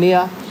the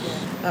pioneer,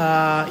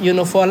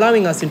 for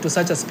allowing us into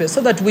such a space,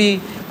 so that we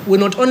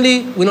not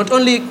only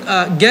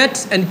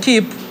get and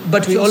keep,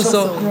 but we're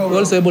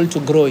also able to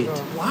grow it.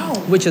 Wow.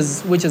 Which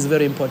is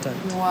very important.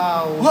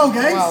 Wow. Well,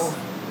 guys.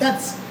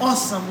 That's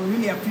awesome. We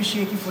really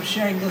appreciate you for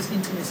sharing those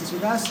intimacies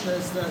with us.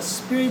 There's the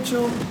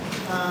spiritual,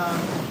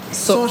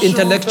 social,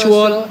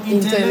 intellectual,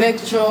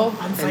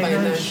 and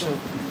financial.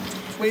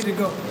 Way to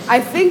go. I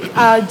think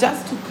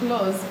just to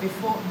close,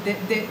 before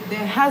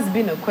there has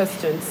been a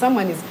question.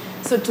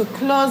 So to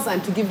close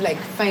and to give like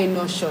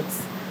final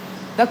shots.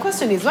 The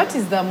question is, what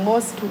is the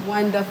most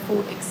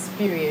wonderful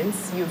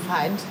experience you've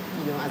had,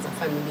 as a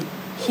family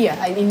here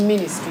in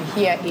ministry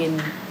here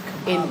in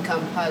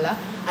Kampala?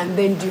 And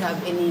then do you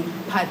have any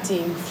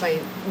parting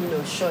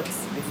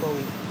shots before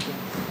we?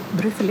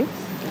 Briefly?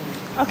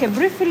 Okay,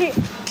 briefly,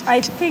 I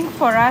think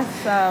for us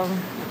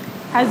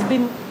has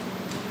been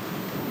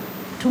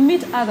to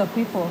meet other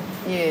people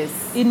Yes.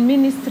 in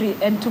ministry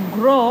and to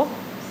grow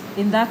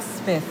in that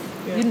space.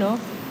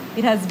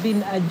 It has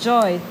been a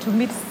joy to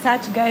meet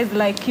such guys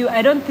like you.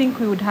 I don't think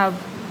we would have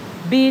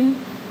been,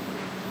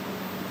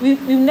 we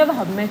never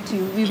have met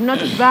you. We've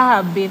not ever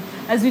have been,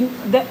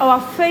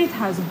 our faith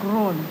has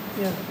grown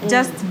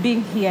just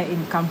being here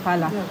in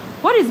Kampala. Yeah.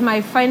 What is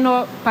my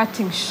final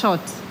parting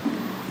shot?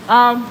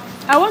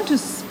 I want to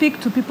speak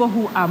to people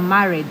who are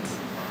married.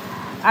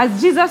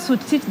 As Jesus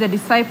would teach the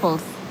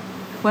disciples,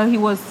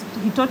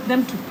 he taught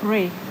them to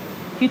pray.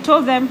 He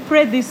told them,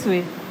 pray this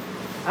way.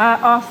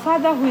 Our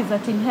Father who is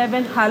in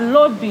heaven,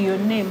 hallowed be your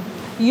name.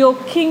 Your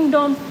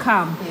kingdom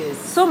come. Yes.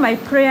 So my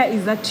prayer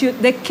is that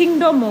the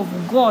kingdom of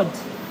God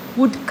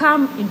would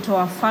come into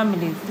our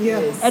families.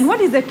 Yes. And what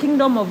is the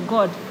kingdom of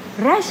God?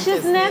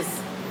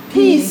 Righteousness,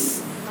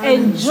 peace,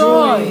 and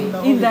joy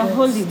in the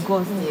Holy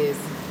Ghost. Yes.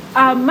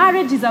 Our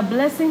marriage is a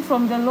blessing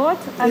from the Lord,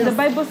 and Yes. the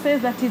Bible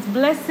says that His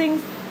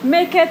blessings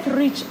maketh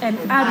rich and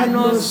add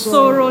no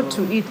sorrow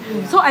to it.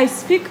 So I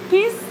speak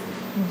peace,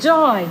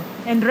 joy,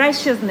 and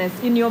righteousness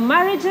in your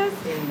marriages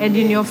and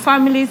in your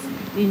families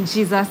in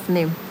Jesus'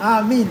 name.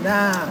 Amen.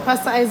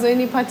 Pastor Aizo,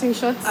 any parting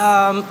shots?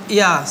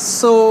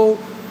 So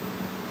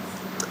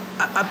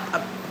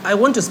I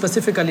want to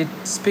specifically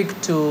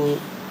speak to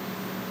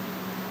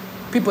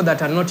people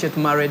that are not yet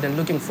married and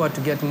looking forward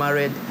to get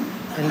married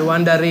and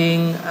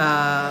wondering,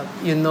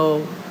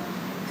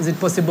 is it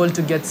possible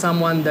to get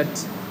someone that,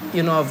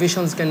 our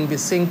visions can be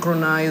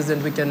synchronized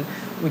and we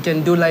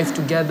can do life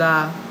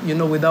together,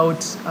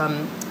 without,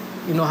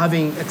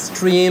 having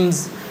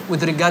extremes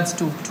with regards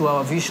to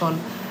our vision.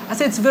 I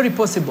say it's very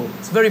possible.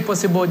 It's very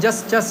possible.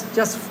 Just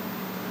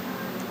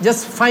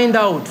find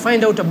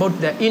out about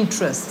their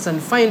interests and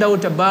find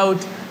out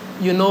about,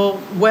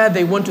 where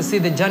they want to see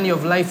the journey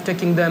of life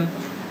taking them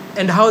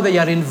and how they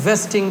are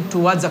investing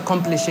towards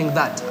accomplishing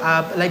that.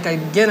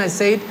 I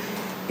said,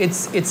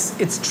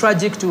 it's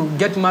tragic to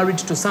get married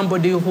to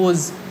somebody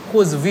whose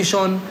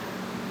visions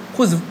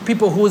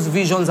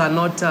are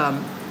not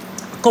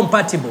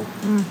compatible.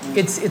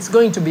 It's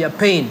going to be a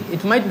pain.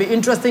 It might be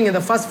interesting in the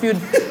first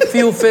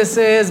few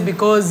phases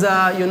because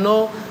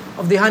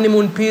of the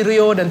honeymoon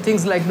period and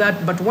things like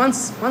that. But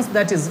once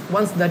that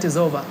is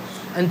over,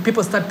 and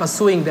people start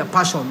pursuing their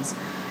passions,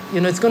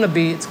 it's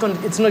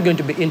not going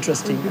to be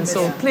interesting. And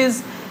so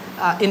please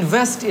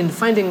invest in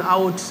finding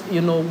out,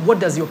 what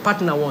does your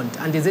partner want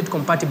and is it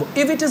compatible?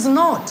 If it is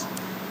not,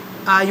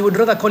 you would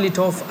rather call it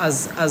off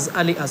as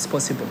early as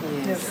possible.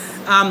 Yes.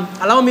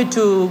 Allow me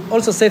to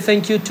also say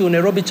thank you to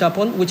Nairobi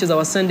Chapel, which is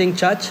our sending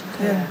church.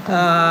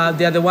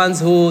 They are the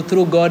ones who,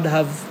 through God,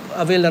 have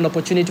availed an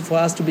opportunity for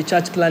us to be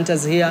church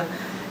planters here.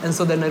 And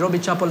so the Nairobi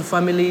Chapel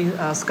family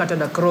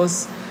scattered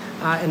across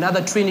and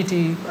other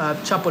Trinity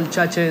Chapel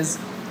churches,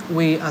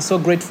 we are so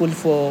grateful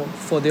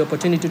for the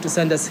opportunity to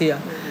send us here.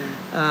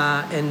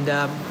 And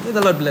may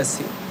the Lord bless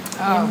you.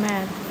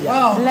 Amen.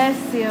 Wow.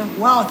 Bless you.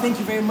 Wow, thank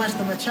you very much,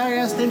 the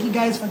Macharias. Thank you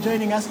guys for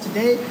joining us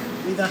today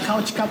with our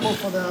couch couple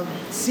for the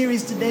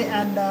series today.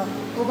 And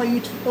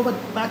over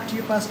back to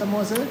you, Pastor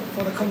Mose,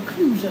 for the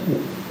conclusion.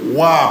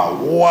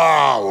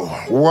 Wow.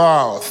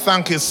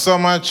 Thank you so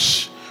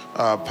much,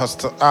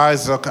 Pastor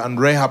Isaac and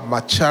Rahab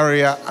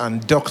Macharia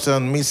and Dr.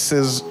 and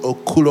Mrs.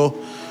 Okulo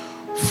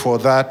for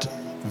that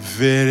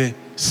very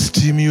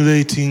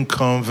stimulating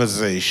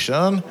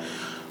conversation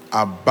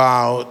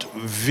about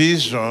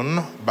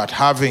vision, but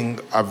having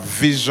a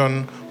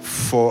vision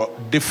for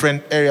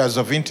different areas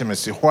of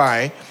intimacy.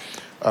 Why?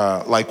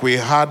 Like we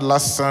had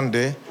last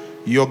Sunday,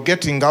 you're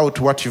getting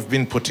out what you've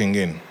been putting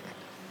in.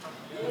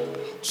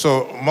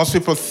 So most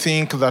people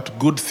think that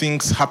good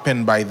things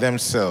happen by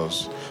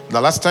themselves. The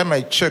last time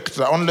I checked,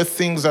 the only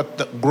things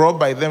that grow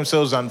by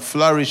themselves and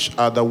flourish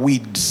are the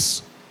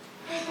weeds.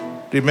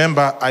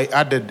 Remember, I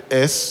added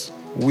S,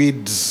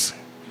 weeds,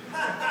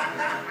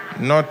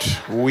 not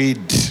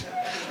weed.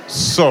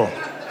 So,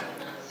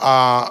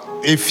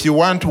 if you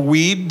want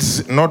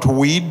weeds, not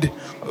weed,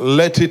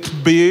 let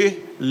it be.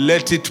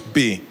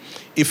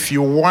 If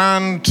you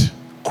want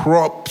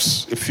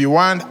crops, if you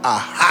want a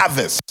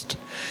harvest,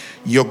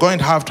 you're going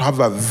to have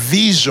a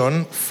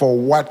vision for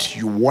what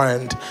you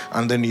want,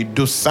 and then you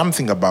do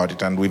something about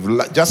it. And we've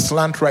just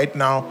learned right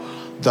now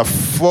the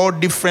 4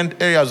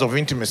 different areas of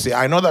intimacy.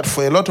 I know that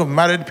for a lot of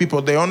married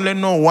people, they only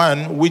know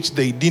one, which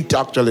they didn't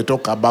actually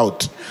talk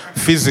about,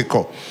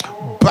 physical.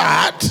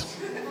 But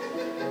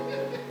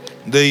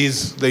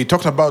they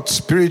talked about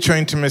spiritual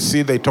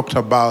intimacy, they talked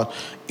about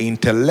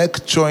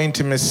intellectual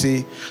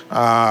intimacy.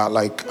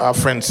 Like our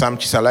friend Sam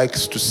Chisa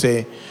likes to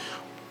say,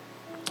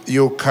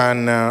 you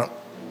can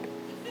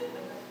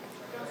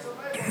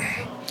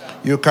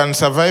You can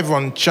survive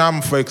on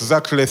charm for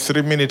exactly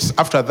 3 minutes.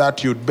 After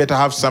that, you'd better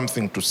have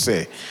something to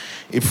say.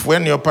 If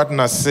when your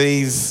partner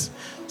says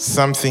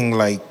something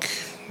like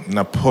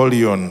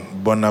Napoleon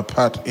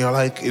Bonaparte, you're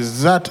like,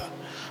 is that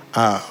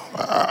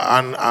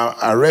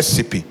a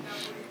recipe?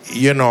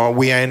 You know,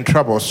 we are in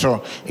trouble.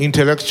 So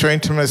intellectual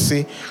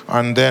intimacy,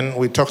 and then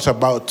we talked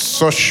about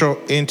social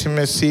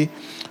intimacy.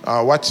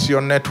 What's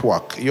your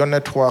network? Your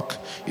network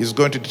is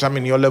going to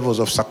determine your levels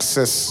of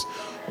success.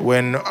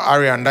 When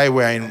Ari and I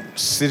were in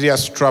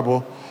serious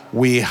trouble,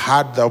 we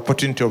had the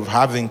opportunity of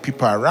having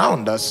people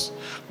around us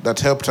that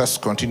helped us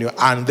continue.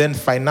 And then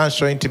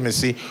financial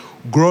intimacy,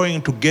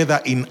 growing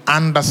together in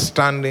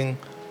understanding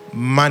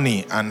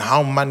money and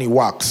how money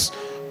works.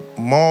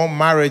 More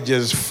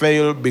marriages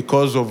fail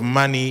because of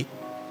money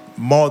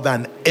more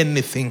than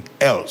anything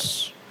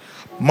else.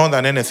 More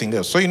than anything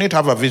else. So you need to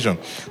have a vision.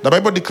 The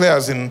Bible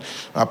declares in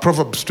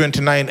Proverbs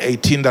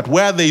 29:18 that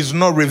where there is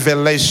no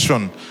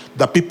revelation,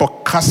 the people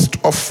cast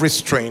off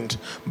restraint,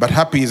 but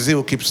happy is he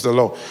who keeps the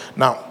law.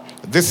 Now,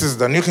 this is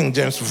the New King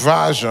James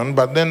Version,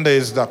 but then there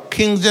is the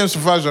King James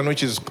Version,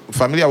 which is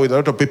familiar with a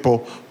lot of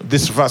people.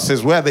 This verse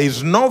says, where there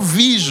is no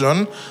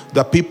vision,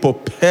 the people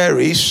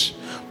perish,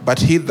 but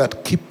he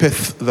that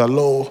keepeth the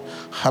law,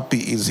 happy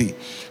is he.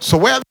 So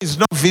where there is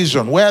no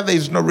vision, where there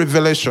is no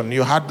revelation,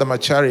 you had the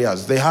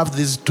Macharias. They have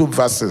these two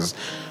verses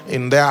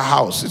in their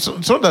house.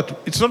 It's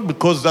not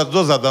because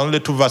those are the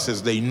only two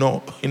verses they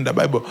know in the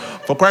Bible.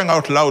 For crying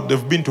out loud,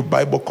 they've been to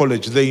Bible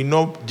college. They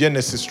know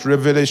Genesis to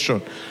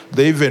Revelation.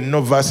 They even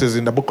know verses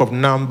in the book of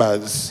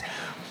Numbers.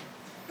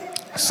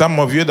 Some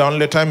of you, the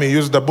only time you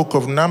use the book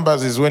of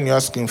Numbers is when you're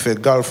asking for a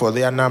girl for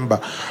their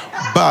number.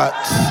 But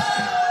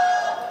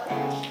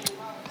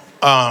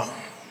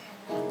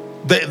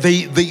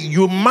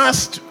you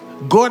must,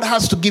 God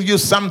has to give you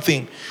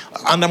something.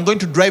 And I'm going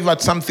to drive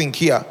at something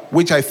here,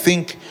 which I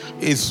think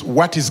is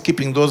what is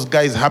keeping those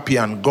guys happy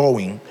and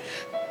going.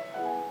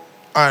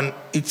 And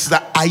it's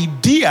the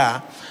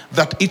idea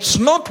that it's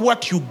not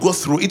what you go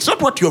through, it's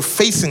not what you're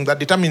facing that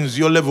determines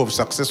your level of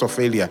success or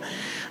failure.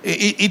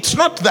 It's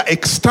not the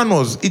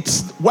externals,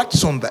 it's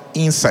what's on the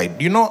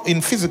inside. You know,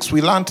 in physics,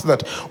 we learned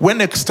that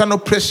when external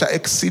pressure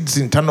exceeds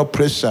internal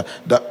pressure,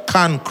 the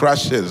can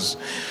crashes.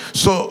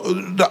 So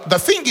the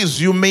thing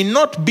is, you may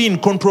not be in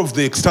control of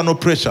the external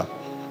pressure.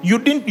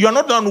 You're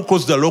not the one who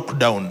caused the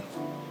lockdown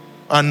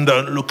and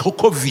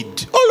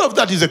COVID. All of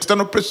that is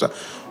external pressure.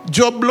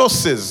 Job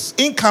losses,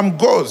 income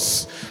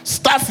goes,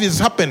 stuff is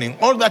happening.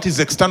 All that is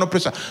external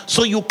pressure.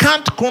 So you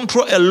can't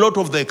control a lot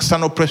of the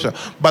external pressure.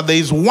 But there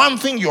is one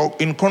thing you're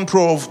in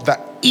control of, the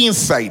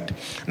inside.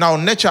 Now,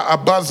 nature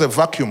abhors a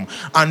vacuum.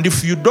 And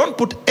if you don't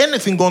put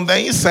anything on the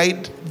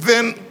inside,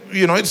 then,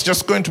 you know, it's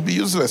just going to be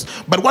useless.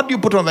 But what do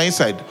you put on the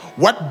inside?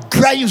 What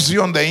drives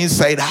you on the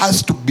inside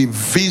has to be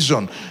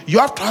vision. You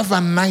have to have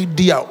an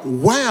idea.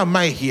 Why am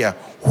I here?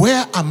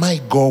 Where am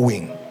I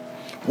going?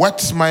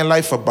 What's my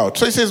life about?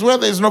 So he says, where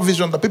there is no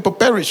vision, the people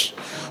perish.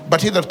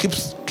 But he that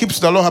keeps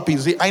the law, happy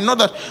is he. I know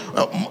that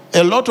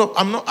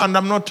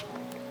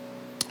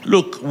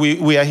look,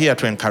 we are here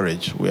to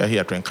encourage. We are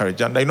here to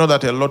encourage. And I know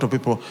that a lot of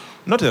people,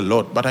 not a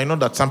lot, but I know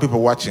that some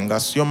people watching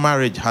us, your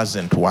marriage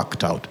hasn't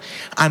worked out.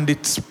 And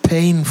it's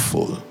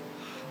painful.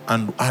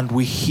 And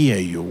we hear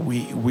you.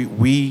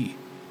 We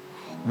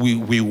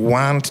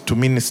want to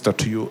minister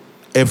to you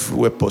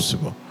everywhere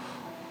possible.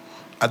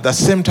 At the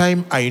same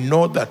time, I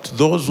know that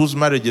those whose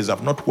marriages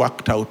have not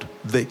worked out,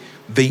 they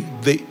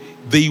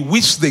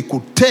wish they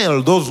could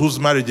tell those whose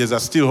marriages are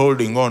still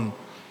holding on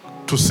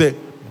to say,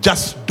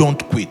 just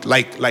don't quit.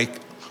 Like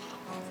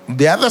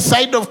the other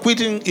side of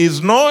quitting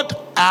is not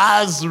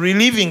as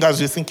relieving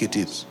as you think it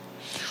is.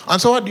 And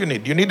so what do you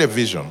need? You need a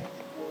vision.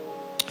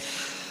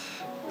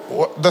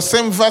 The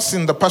same verse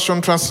in the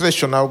Passion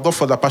Translation, I'll go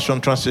for the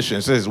Passion Translation.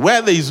 It says,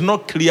 where there is no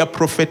clear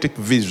prophetic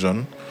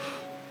vision,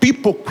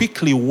 people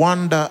quickly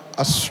wander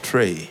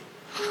astray.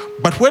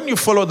 But when you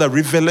follow the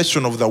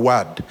revelation of the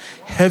word,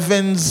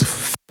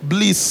 heaven's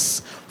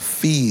bliss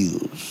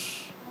fills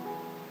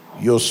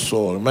your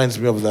soul. Reminds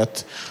me of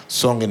that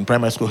song in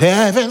primary school.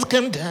 Heavens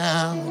came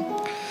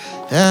down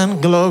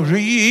and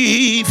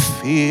glory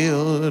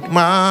filled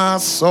my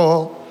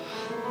soul.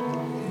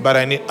 But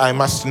I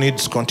must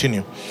needs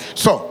continue.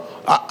 So,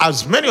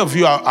 as many of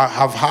you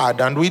have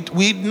heard, and we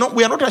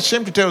are not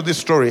ashamed to tell this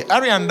story.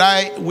 Ari and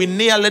I, we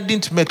nearly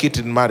didn't make it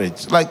in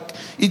marriage. Like,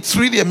 it's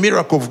really a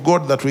miracle of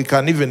God that we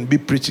can even be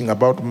preaching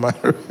about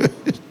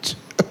marriage.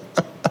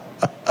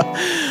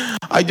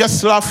 I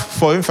just laugh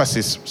for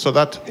emphasis so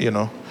that, you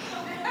know.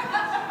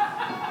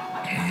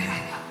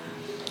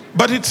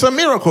 But it's a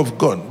miracle of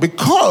God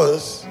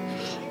because,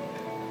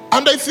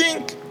 and I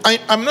think,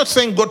 I'm not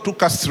saying God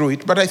took us through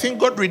it, but I think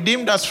God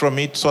redeemed us from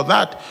it so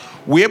that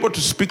we're able to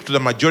speak to the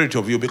majority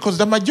of you, because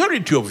the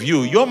majority of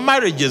you, your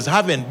marriages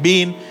haven't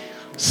been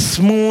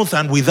smooth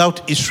and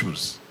without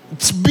issues.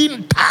 It's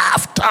been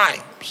tough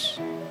times.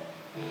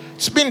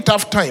 It's been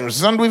tough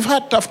times, and we've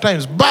had tough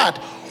times. But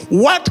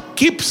what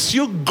keeps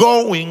you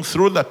going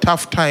through the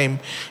tough time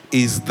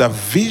is the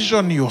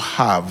vision you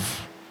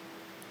have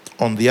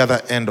on the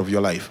other end of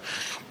your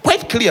life.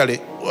 What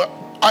clearly,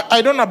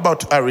 I don't know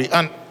about Ari,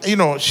 and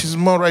she's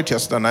more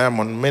righteous than I am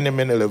on many,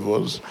 many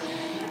levels.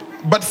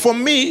 But for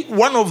me,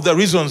 one of the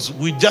reasons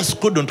we just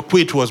couldn't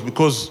quit was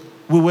because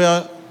we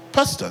were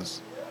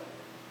pastors.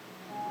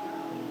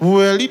 We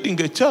were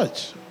leading a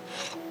church.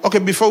 Okay,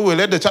 before we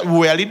led the church, we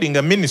were leading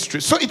a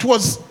ministry. So it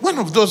was one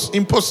of those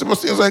impossible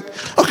things like,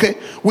 okay,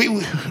 we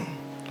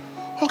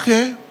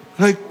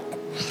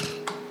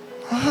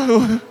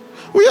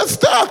are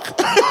stuck.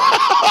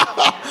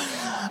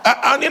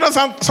 And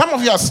some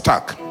of you are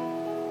stuck.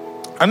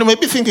 And you may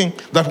be thinking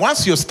that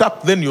once you're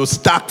stuck, then you're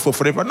stuck for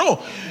forever.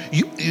 No,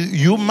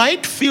 you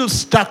might feel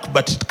stuck,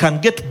 but it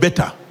can get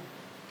better.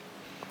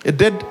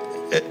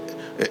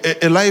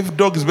 A live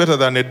dog is better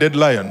than a dead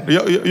lion.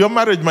 Your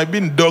marriage might be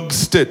in dog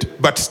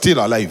state, but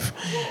still alive.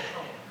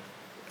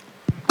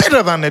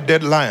 Better than a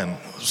dead lion.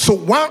 So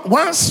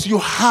once you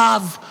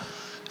have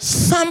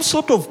some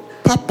sort of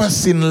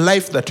purpose in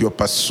life that you're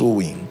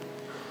pursuing,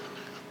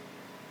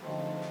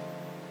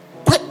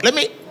 let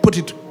me put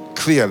it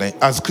clearly,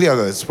 as clear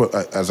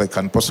as I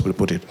can possibly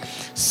put it.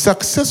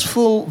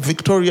 Successful,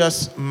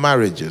 victorious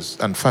marriages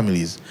and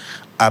families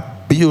are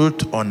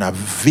built on a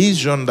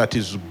vision that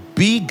is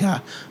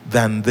bigger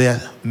than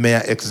their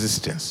mere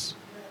existence.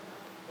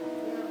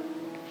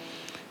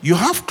 You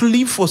have to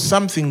live for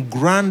something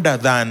grander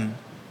than,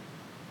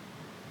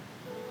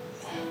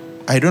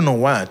 I don't know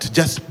what,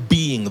 just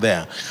being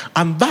there.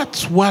 And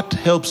that's what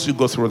helps you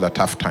go through the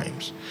tough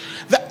times.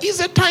 The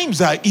easy times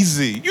are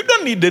easy. You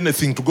don't need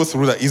anything to go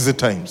through the easy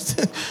times.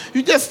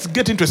 You just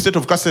get into a state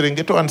of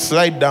Kaserengeto and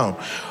slide down.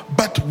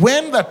 But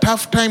when the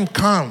tough time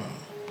comes,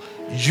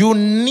 you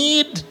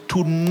need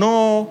to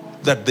know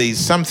that there is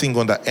something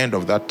on the end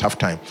of that tough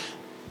time.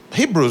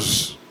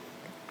 Hebrews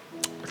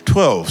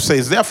 12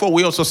 says, therefore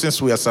we also,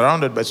 since we are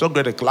surrounded by so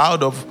great a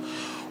cloud of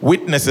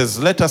witnesses,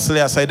 let us lay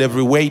aside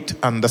every weight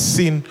and the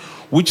sin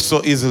which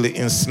so easily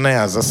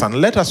ensnares us,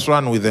 and let us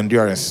run with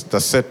endurance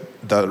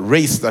the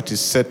race that is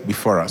set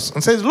before us.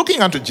 And says,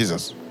 looking unto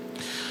Jesus,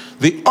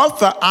 the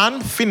author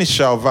and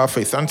finisher of our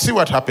faith. And see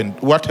what happened,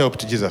 what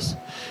helped Jesus.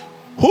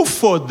 Who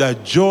for the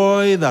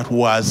joy that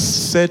was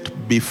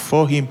set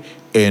before him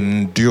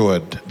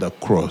endured the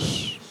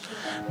cross,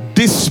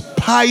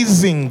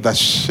 despising the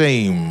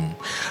shame,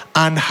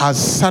 and has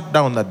sat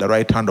down at the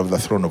right hand of the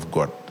throne of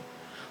God.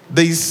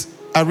 There is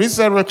a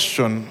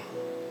resurrection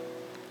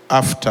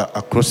after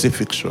a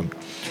crucifixion.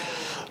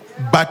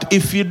 But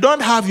if you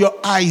don't have your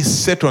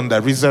eyes set on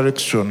the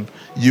resurrection,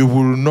 you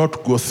will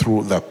not go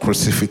through the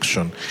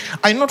crucifixion.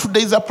 I know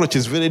today's approach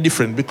is very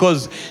different,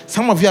 because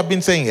some of you have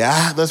been saying,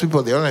 those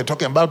people, they're only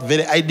talking about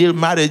very ideal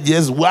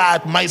marriages.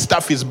 What? My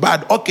stuff is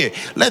bad. Okay,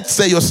 let's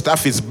say your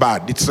stuff is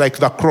bad. It's like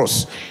the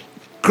cross.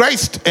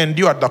 Christ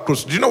endured the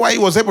cross. Do you know why he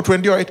was able to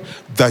endure it?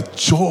 The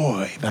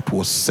joy that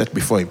was set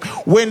before him.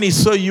 When he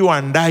saw you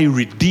and I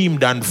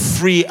redeemed and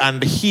free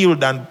and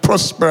healed and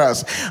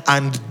prosperous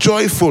and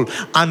joyful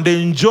and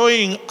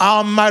enjoying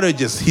our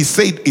marriages, he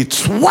said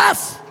it's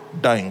worth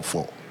dying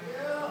for.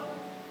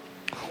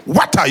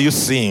 What are you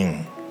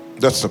seeing?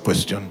 That's the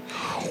question.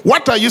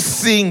 What are you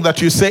seeing that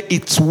you say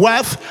it's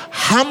worth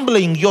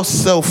humbling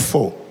yourself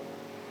for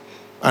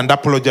and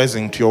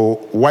apologizing to your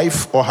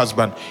wife or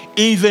husband,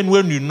 even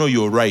when you know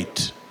you're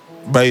right,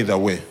 by the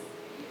way?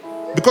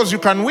 Because you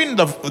can win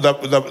the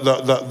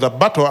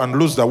battle and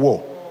lose the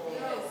war.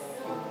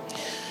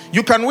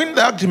 You can win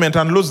the argument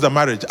and lose the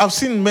marriage. I've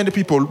seen many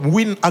people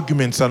win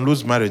arguments and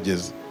lose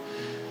marriages.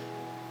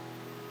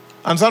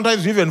 And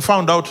sometimes you even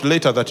found out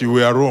later that you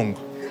were wrong.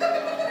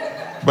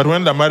 But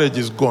when the marriage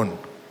is gone.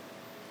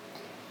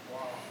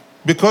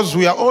 Because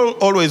we are all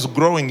always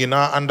growing in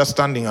our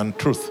understanding and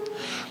truth.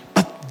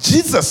 But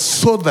Jesus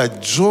saw the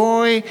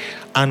joy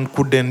and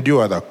could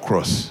endure the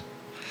cross.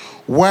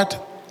 What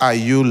are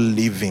you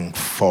living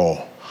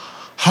for?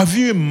 Have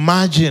you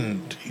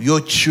imagined your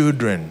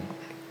children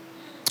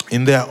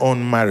in their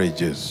own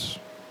marriages?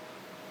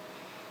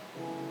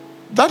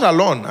 That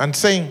alone, and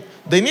saying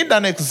they need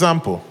an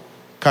example,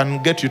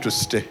 can get you to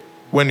stay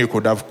when you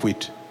could have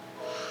quit.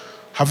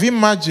 Have you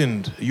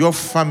imagined your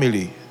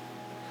family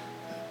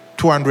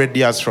 200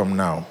 years from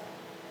now?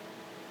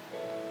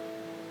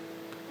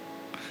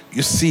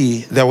 You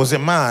see, there was a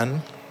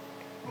man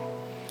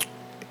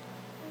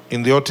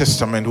in the Old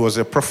Testament who was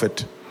a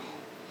prophet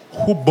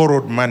who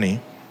borrowed money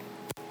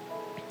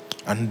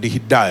and he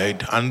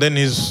died, and then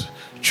his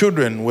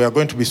children were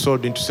going to be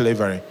sold into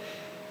slavery.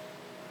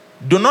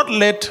 Do not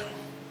let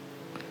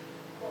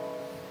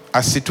a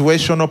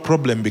situational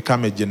problem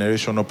become a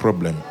generational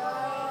problem.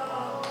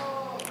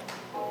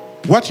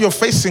 What you're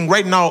facing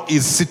right now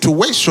is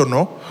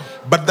situational,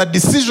 but the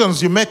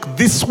decisions you make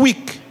this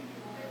week,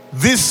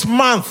 this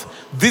month,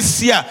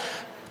 this year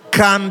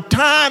can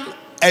turn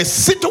a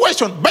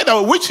situation, by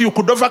the way, which you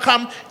could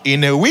overcome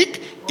in a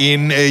week,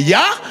 in a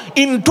year,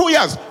 in 2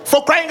 years.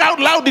 For crying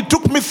out loud, it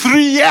took me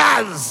 3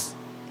 years.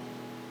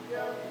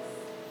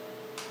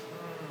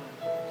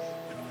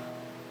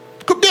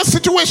 It could be a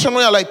situation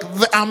where, like,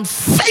 I'm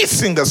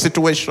facing a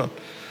situation.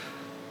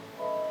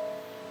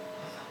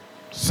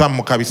 Some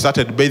Mukabi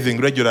started bathing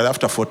regularly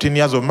after 14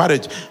 years of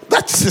marriage.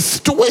 That's the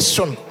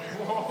situation.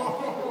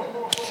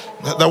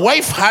 The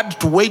wife had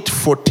to wait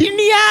 14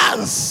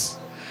 years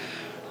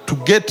to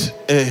get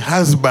a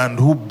husband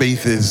who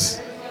bathes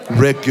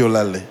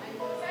regularly.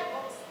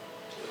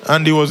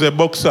 And he was a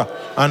boxer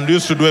and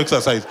used to do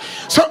exercise.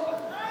 So,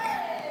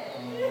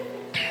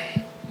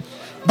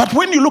 but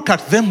when you look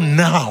at them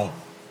now,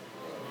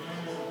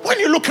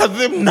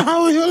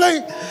 you're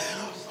like,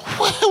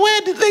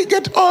 where did they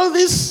get all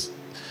this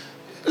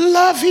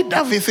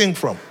lovey-dovey thing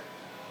from?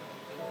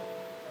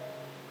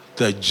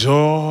 The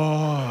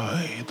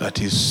joy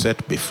that is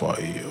set before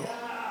you.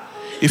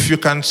 If you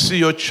can see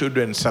your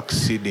children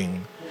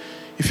succeeding,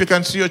 if you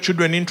can see your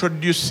children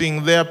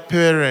introducing their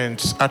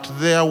parents at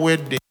their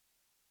wedding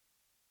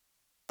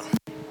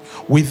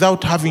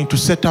without having to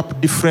set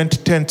up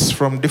different tents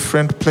from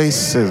different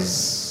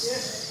places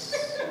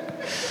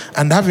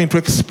and having to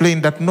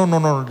explain that, no,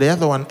 the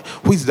other one,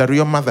 who is the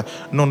real mother?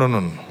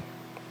 No.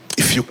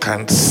 If you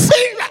can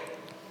say that,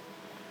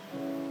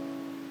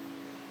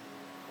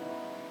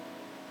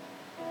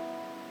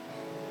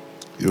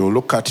 you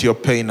look at your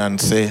pain and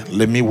say,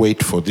 let me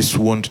wait for this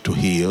wound to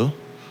heal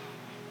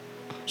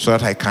so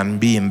that I can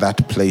be in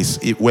that place.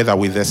 Whether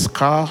with a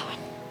scar,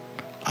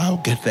 I'll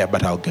get there,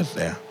 but I'll get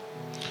there.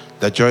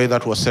 The joy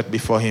that was set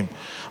before him.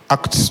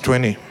 Acts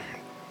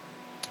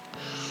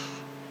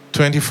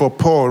 20:24,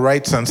 Paul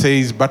writes and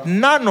says, but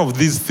none of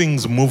these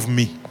things move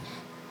me.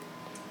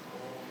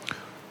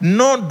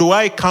 Nor do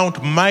I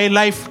count my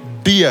life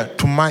dear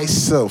to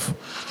myself,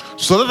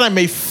 so that I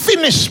may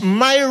finish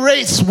my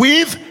race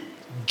with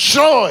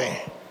joy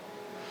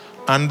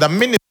and the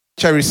ministry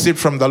I received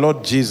from the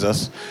Lord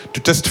Jesus to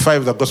testify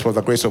of the gospel of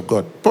the grace of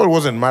God. Paul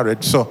wasn't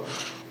married, so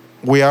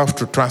we have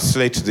to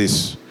translate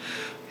this.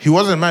 He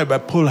wasn't married,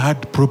 but Paul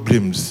had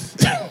problems.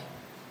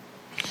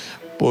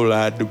 Paul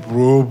had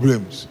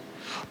problems.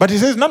 But he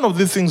says, none of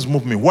these things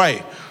move me.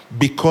 Why?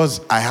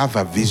 Because I have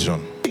a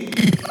vision.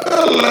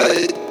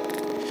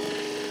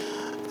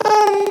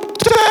 I'm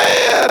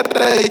tired.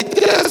 I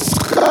just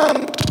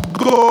can't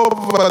go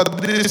over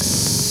this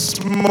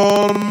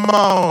small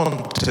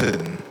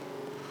mountain.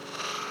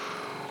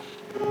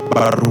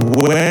 But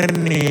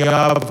when you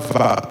have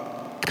a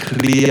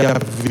clear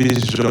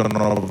vision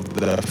of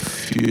the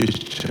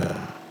future,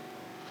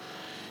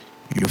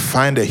 you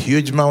find a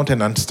huge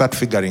mountain and start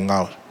figuring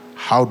out,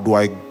 how do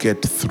I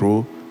get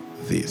through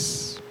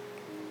this?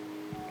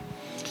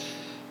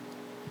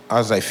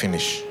 As I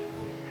finish,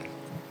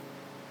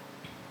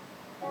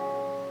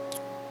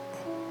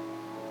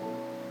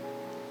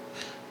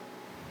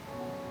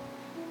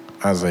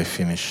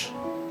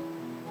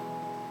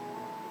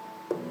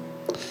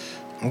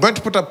 I'm going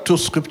to put up two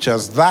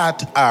scriptures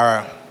that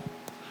are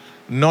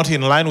not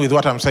in line with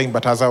what I'm saying,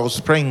 but as I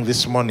was praying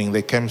this morning,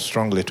 they came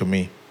strongly to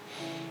me.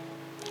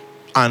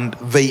 And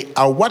they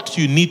are what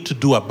you need to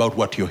do about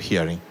what you're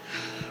hearing.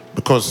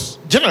 Because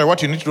generally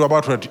what you need to do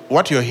about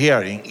what you're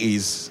hearing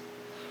is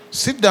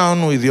sit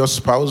down with your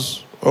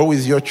spouse or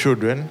with your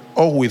children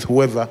or with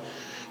whoever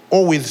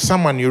or with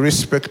someone you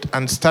respect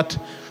and start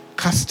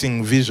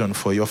casting vision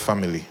for your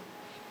family.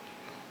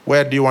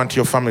 Where do you want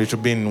your family to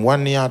be in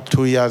 1 year,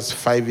 2 years,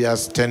 5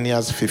 years, 10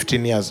 years,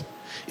 15 years?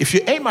 If you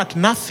aim at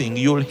nothing,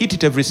 you'll hit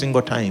it every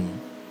single time.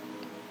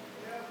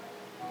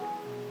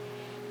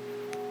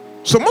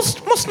 So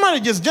most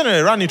marriages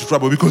generally run into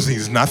trouble because there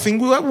is nothing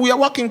we are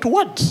working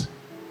towards.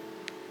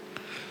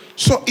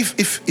 So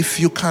if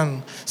you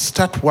can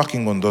start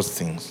working on those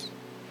things,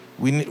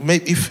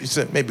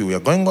 maybe we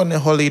are going on a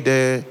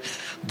holiday,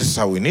 this is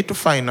how we need to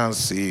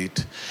finance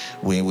it.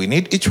 We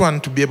need each one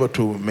to be able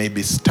to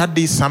maybe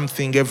study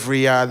something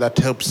every year that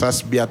helps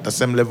us be at the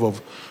same level of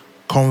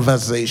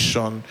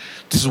conversation.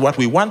 This is what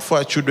we want for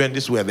our children.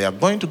 This is where they are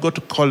going to go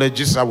to college.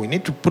 This is how we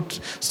need to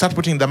start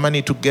putting the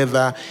money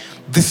together.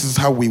 This is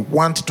how we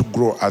want to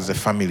grow as a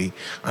family.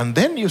 And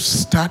then you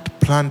start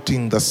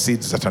planting the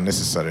seeds that are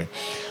necessary.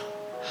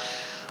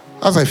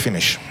 As I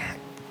finish,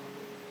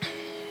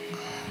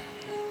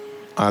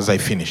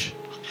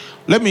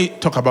 let me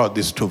talk about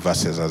these two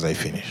verses as I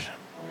finish.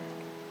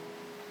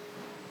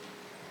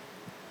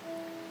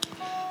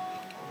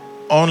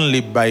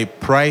 Only by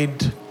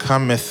pride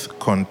cometh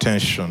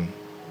contention,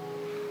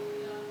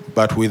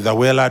 but with the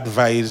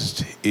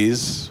well-advised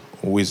is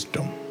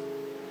wisdom.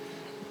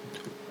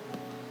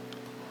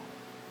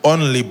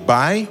 Only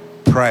by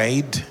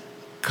pride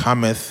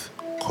cometh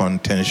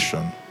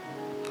contention,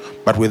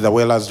 but with the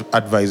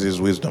well-advised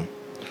is wisdom.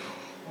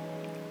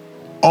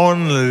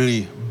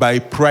 Only by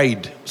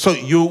pride. So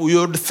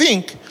you'd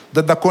think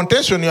that the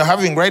contention you're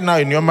having right now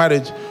in your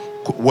marriage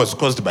was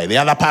caused by the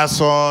other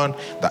person,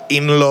 the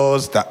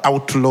in-laws, the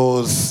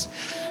outlaws,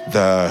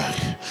 the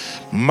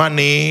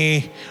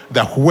money,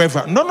 the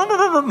whoever.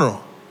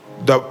 No.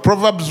 The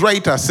Proverbs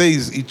writer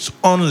says it's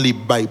only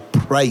by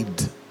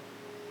pride.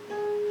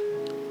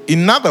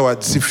 In other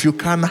words, if you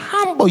can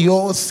humble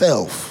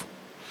yourself,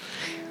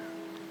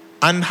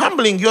 and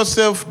humbling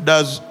yourself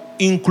does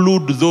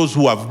include those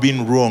who have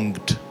been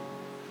wronged.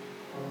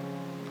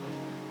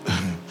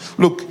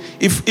 Look,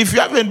 if you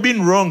haven't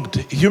been wronged,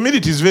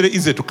 humility is very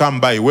easy to come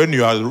by when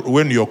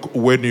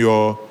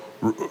you're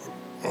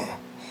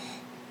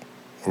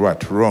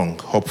wrong,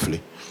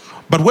 hopefully.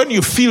 But when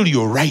you feel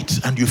you're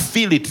right and you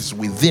feel it is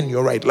within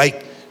your right,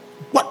 like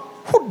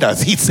who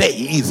does he say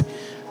he is?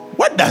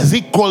 What does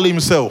he call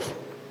himself?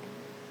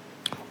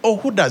 Or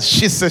who does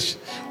she say?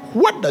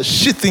 What does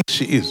she think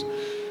she is?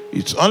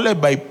 It's only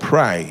by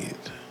pride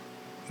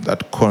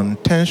that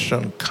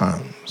contention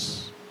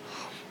comes.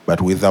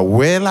 But with a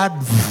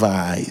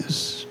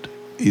well-advised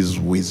is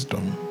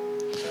wisdom.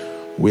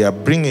 We are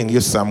bringing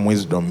you some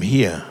wisdom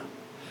here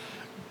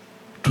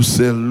to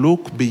say,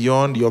 look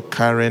beyond your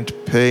current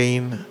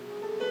pain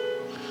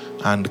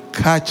and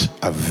catch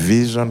a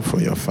vision for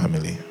your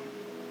family.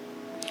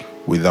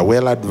 With a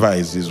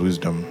well-advised is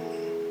wisdom.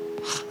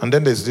 And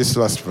then there's this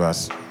last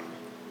verse.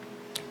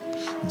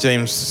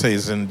 James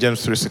says in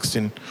James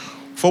 3:16,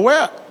 for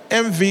where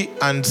envy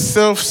and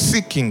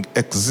self-seeking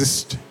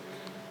exist,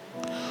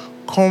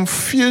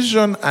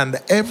 confusion and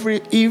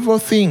every evil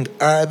thing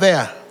are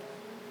there.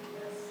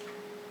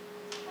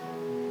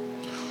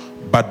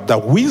 But the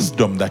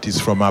wisdom that is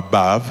from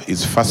above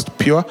is first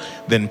pure,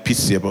 then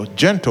peaceable,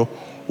 gentle,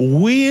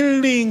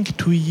 willing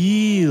to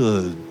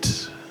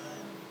yield.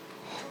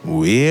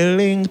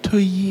 Willing to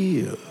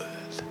yield.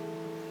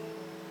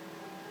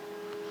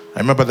 I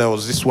remember there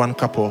was this one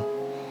couple.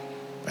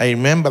 I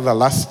remember the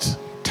last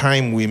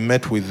time we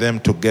met with them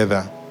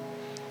together.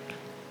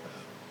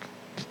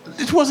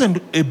 It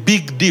wasn't a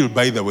big deal,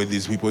 by the way,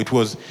 these people. It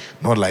was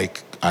not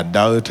like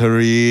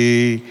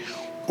adultery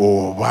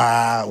or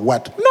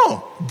what.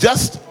 No,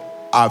 just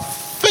a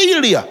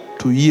failure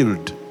to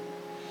yield.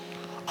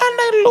 And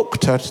I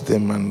looked at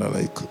them and I'm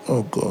like,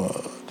 oh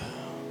God.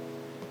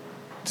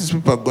 These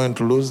people are going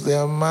to lose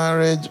their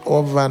marriage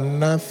over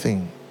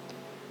nothing.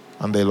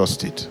 And they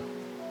lost it.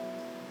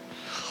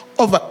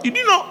 Over,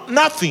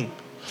 nothing.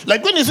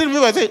 Like when you see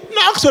people say,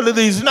 no, actually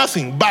there is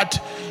nothing. But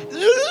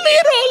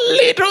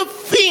little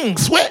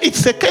things where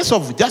it's a case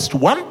of just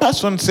one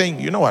person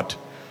saying, you know what?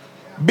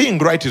 Being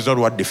right is not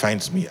what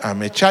defines me.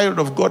 I'm a child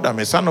of God. I'm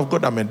a son of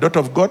God. I'm a daughter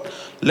of God.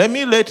 Let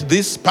me let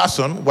this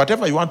person,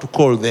 whatever you want to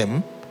call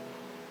them,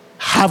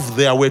 have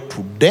their way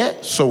today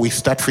so we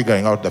start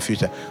figuring out the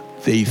future.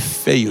 They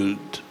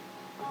failed.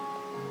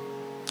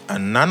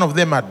 And none of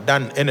them had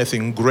done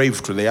anything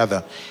grave to the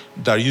other.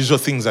 The usual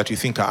things that you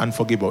think are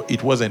unforgivable.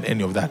 It wasn't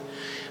any of that.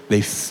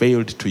 They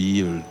failed to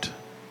yield.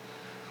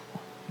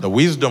 The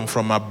wisdom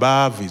from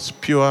above is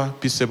pure,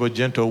 peaceable,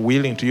 gentle,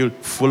 willing to yield,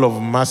 full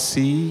of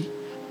mercy.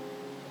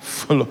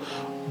 Do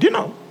you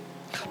know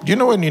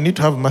when you need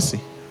to have mercy?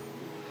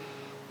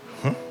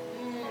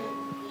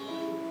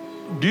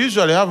 Do you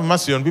usually have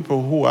mercy on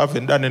people who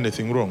haven't done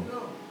anything wrong?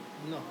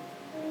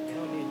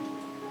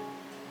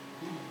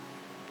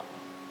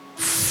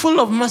 Full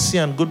of mercy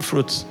and good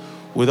fruits,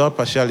 without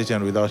partiality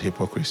and without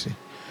hypocrisy.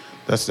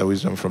 That's the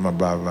wisdom from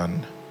above,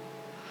 and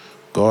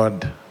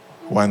God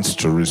wants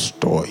to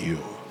restore you.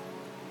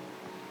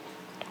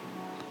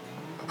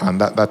 And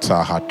that's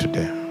our heart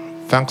today.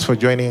 Thanks for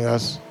joining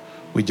us.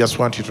 We just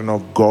want you to know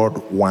God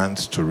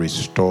wants to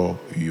restore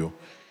you.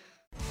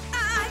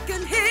 I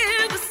can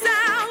hear the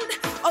sound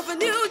of a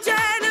new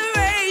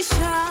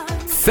generation.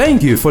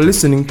 Thank you for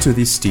listening to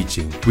this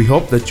teaching. We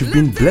hope that you've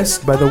been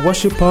blessed by the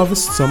Worship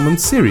Harvest Sermon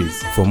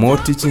Series. For more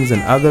teachings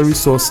and other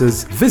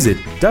resources, visit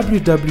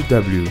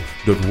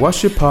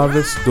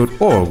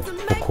www.worshipharvest.org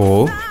or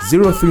call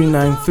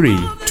 0393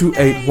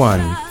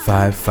 281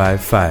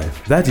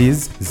 555. That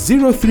is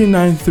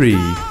 0393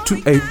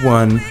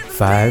 281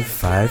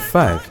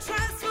 555.